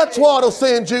 That's what'll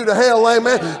send you to hell,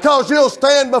 amen. Because you'll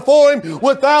stand before Him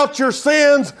without your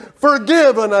sins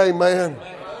forgiven, amen.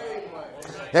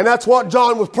 And that's what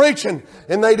John was preaching,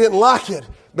 and they didn't like it.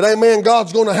 But amen,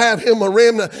 God's going to have him a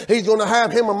remnant. He's going to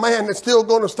have him a man that's still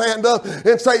going to stand up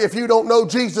and say, if you don't know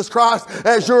Jesus Christ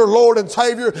as your Lord and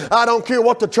Savior, I don't care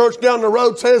what the church down the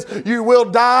road says, you will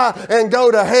die and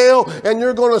go to hell, and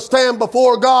you're going to stand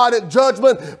before God at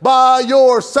judgment by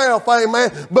yourself,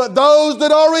 amen. But those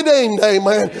that are redeemed,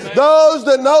 amen, those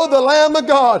that know the Lamb of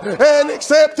God and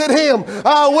accepted Him,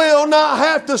 I will not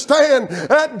have to stand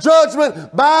at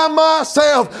judgment by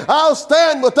myself. I'll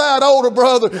stand with that older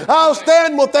brother. I'll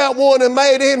stand with that one that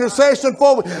made intercession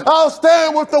for me. I'll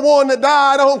stand with the one that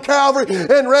died on Calvary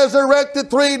and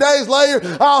resurrected 3 days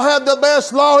later. I'll have the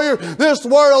best lawyer this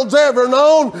world's ever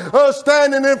known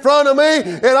standing in front of me,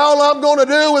 and all I'm going to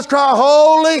do is cry,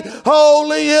 holy,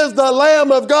 holy is the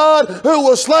Lamb of God who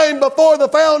was slain before the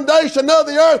foundation of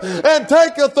the earth and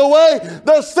taketh away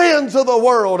the sins of the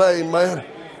world. Amen.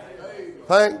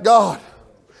 Thank God.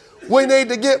 We need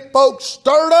to get folks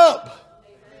stirred up.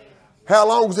 How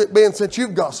long has it been since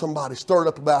you've got somebody stirred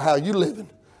up about how you living?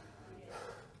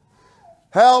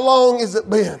 How long has it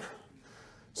been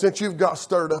since you've got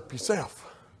stirred up yourself?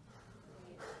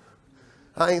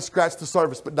 I ain't scratched the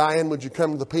surface, but Diane, would you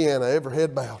come to the piano? Every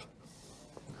head bowed.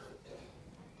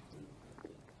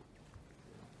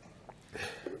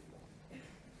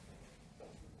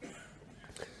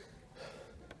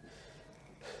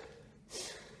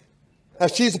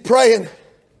 As she's praying,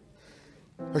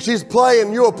 or she's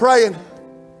playing, you're praying,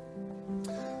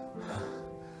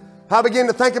 I begin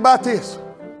to think about this.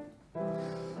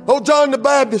 Old John the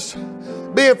Baptist,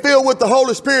 being filled with the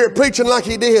Holy Spirit, preaching like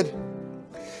he did,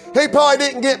 he probably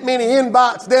didn't get many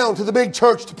invites down to the big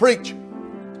church to preach.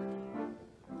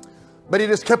 But he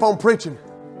just kept on preaching.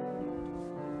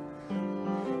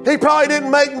 He probably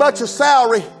didn't make much of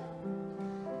salary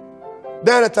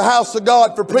down at the house of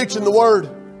God for preaching the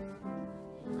Word.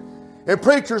 And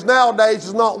preachers nowadays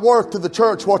is not worth to the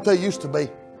church what they used to be.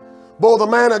 Boy, the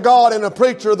man of God and the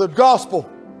preacher of the gospel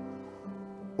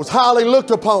was highly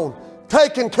looked upon,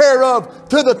 taken care of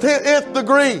to the 10th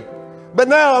degree. But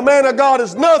now a man of God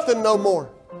is nothing no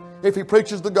more if he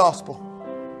preaches the gospel.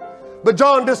 But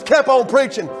John just kept on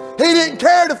preaching. He didn't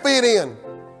care to fit in.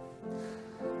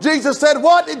 Jesus said,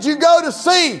 what did you go to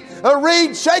see? A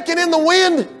reed shaking in the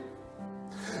wind?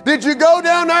 Did you go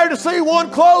down there to see one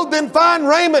clothed in fine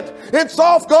raiment, in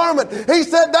soft garment? He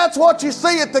said, that's what you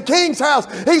see at the king's house.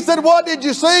 He said, what did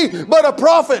you see but a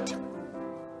prophet?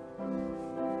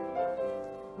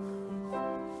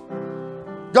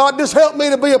 God, just help me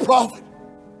to be a prophet.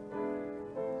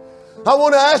 I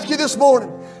want to ask you this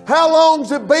morning, how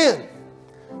long's it been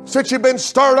since you've been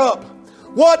stirred up?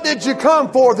 What did you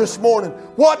come for this morning?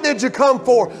 What did you come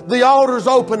for? The altar's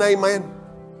open, amen.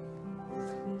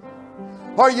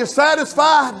 Are you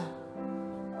satisfied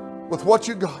with what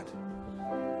you got?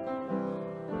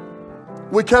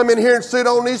 We come in here and sit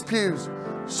on these pews,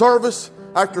 service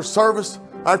after service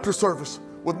after service,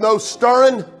 with no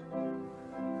stirring,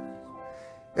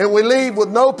 and we leave with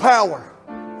no power,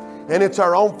 and it's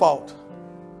our own fault.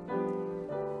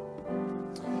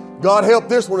 God help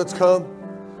this one that's come.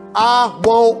 I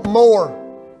want more.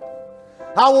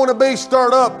 I want to be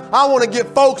stirred up. I want to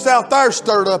get folks out there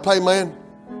stirred up, amen.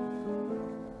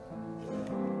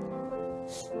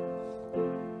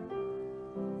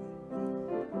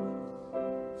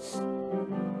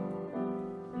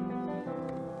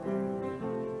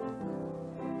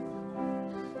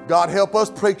 God help us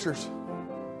preachers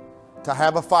to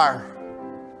have a fire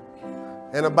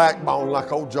and a backbone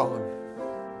like old John.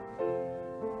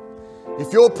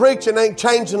 If your preaching ain't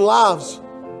changing lives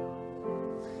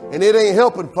and it ain't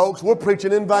helping folks, we're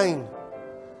preaching in vain.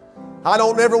 I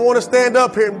don't ever want to stand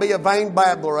up here and be a vain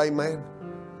babbler, amen.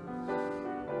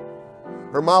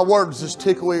 Or my words just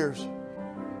tickle ears.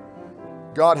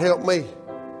 God help me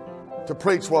to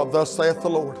preach what thus saith the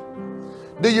Lord.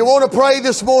 Do you want to pray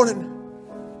this morning?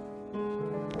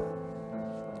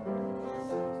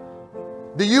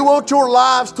 Do you want your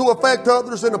lives to affect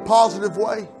others in a positive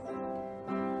way?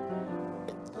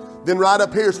 Then right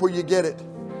up here is where you get it.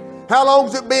 How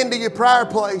long's it been to your prayer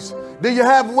place? Do you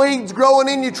have weeds growing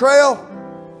in your trail?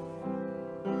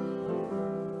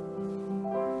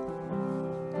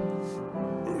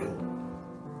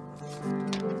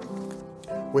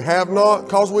 We have not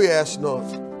because we ask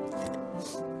not.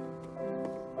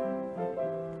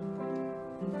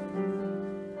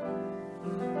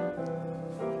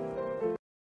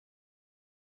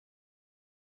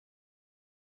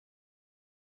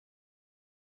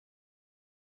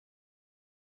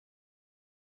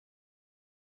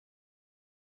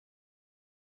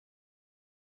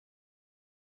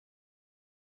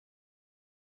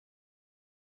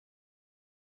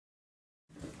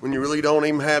 When you really don't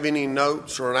even have any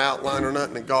notes or an outline or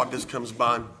nothing, and God just comes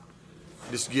by and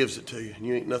just gives it to you. And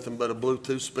you ain't nothing but a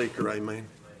Bluetooth speaker, amen.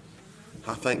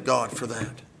 I thank God for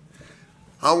that.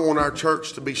 I want our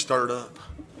church to be stirred up.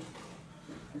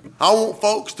 I want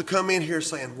folks to come in here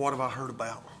saying, what have I heard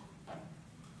about?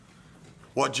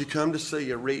 What'd you come to see?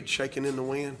 A reed shaking in the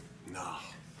wind? No.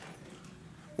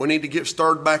 We need to get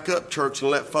stirred back up, church,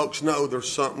 and let folks know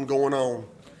there's something going on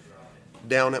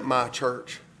down at my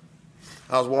church.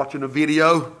 I was watching a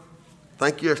video, I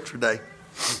think yesterday,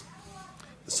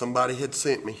 that somebody had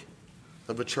sent me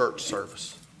of a church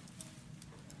service.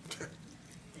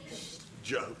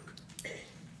 Joke.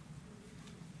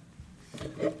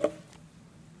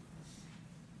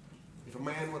 If a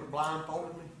man would have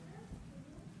blindfolded me,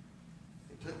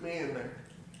 he took me in there.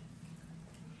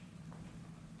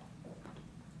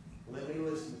 Let me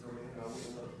listen for a minute. I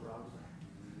wouldn't know where I was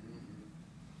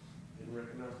at. Didn't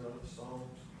recognize none of the songs.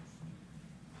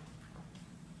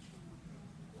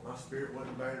 My spirit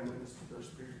wasn't bearing witness to their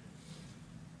spirit.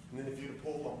 And then if you'd have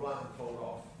pulled my blindfold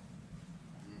off,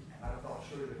 I'd have thought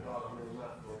surely that God, I'm in the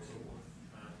night going somewhere.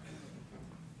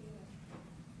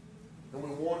 And we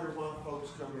wonder why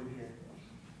folks come in here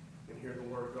and hear the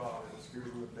word of God and scare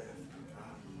them to death.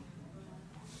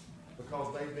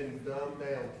 Because they've been dumbed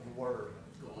down to the word.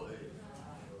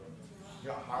 You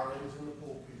got hirelings in the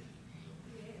pulpit.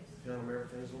 Telling them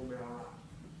everything's going to be all right.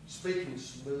 Speaking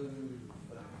smooth.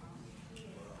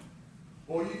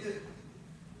 Boy, you did.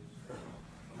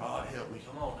 God help me.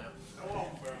 Come on now. Come on,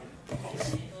 brother. Come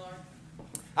on.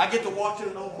 I get to watching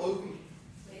an old movie.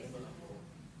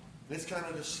 It's kind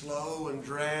of just slow and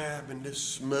drab and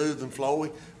just smooth and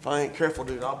flowy. If I ain't careful,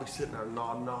 dude, I'll be sitting there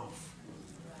nodding off.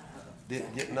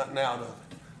 Didn't get nothing out of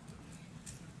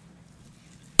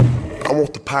it. I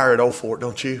want the pirate for it,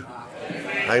 don't you?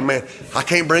 Amen. I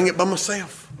can't bring it by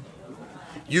myself.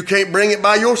 You can't bring it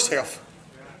by yourself.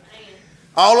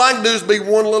 All I can do is be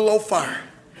one little old fire,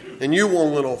 and you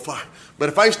one little old fire. But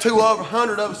if there's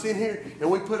 200 of us in here,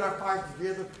 and we put our fires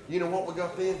together, you know what we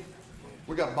got then?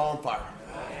 We got a bonfire.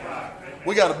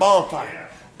 We got a bonfire.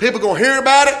 People are going to hear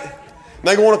about it, and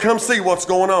they're going to want to come see what's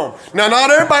going on. Now,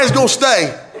 not everybody's going to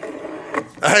stay.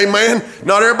 Amen.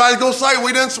 Not everybody's going to say,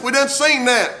 we done seen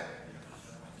that.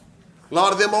 A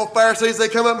lot of them old Pharisees, they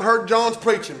come up and heard John's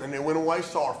preaching, and they went away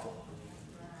sorrowful.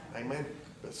 Amen.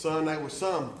 But son, there was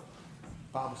some.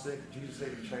 The Bible said, Jesus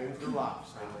said he changed their lives.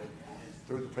 Amen.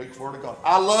 Through the preached word of God.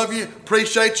 I love you.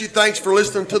 Appreciate you. Thanks for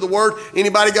listening to the word.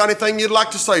 Anybody got anything you'd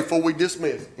like to say before we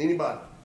dismiss? Anybody?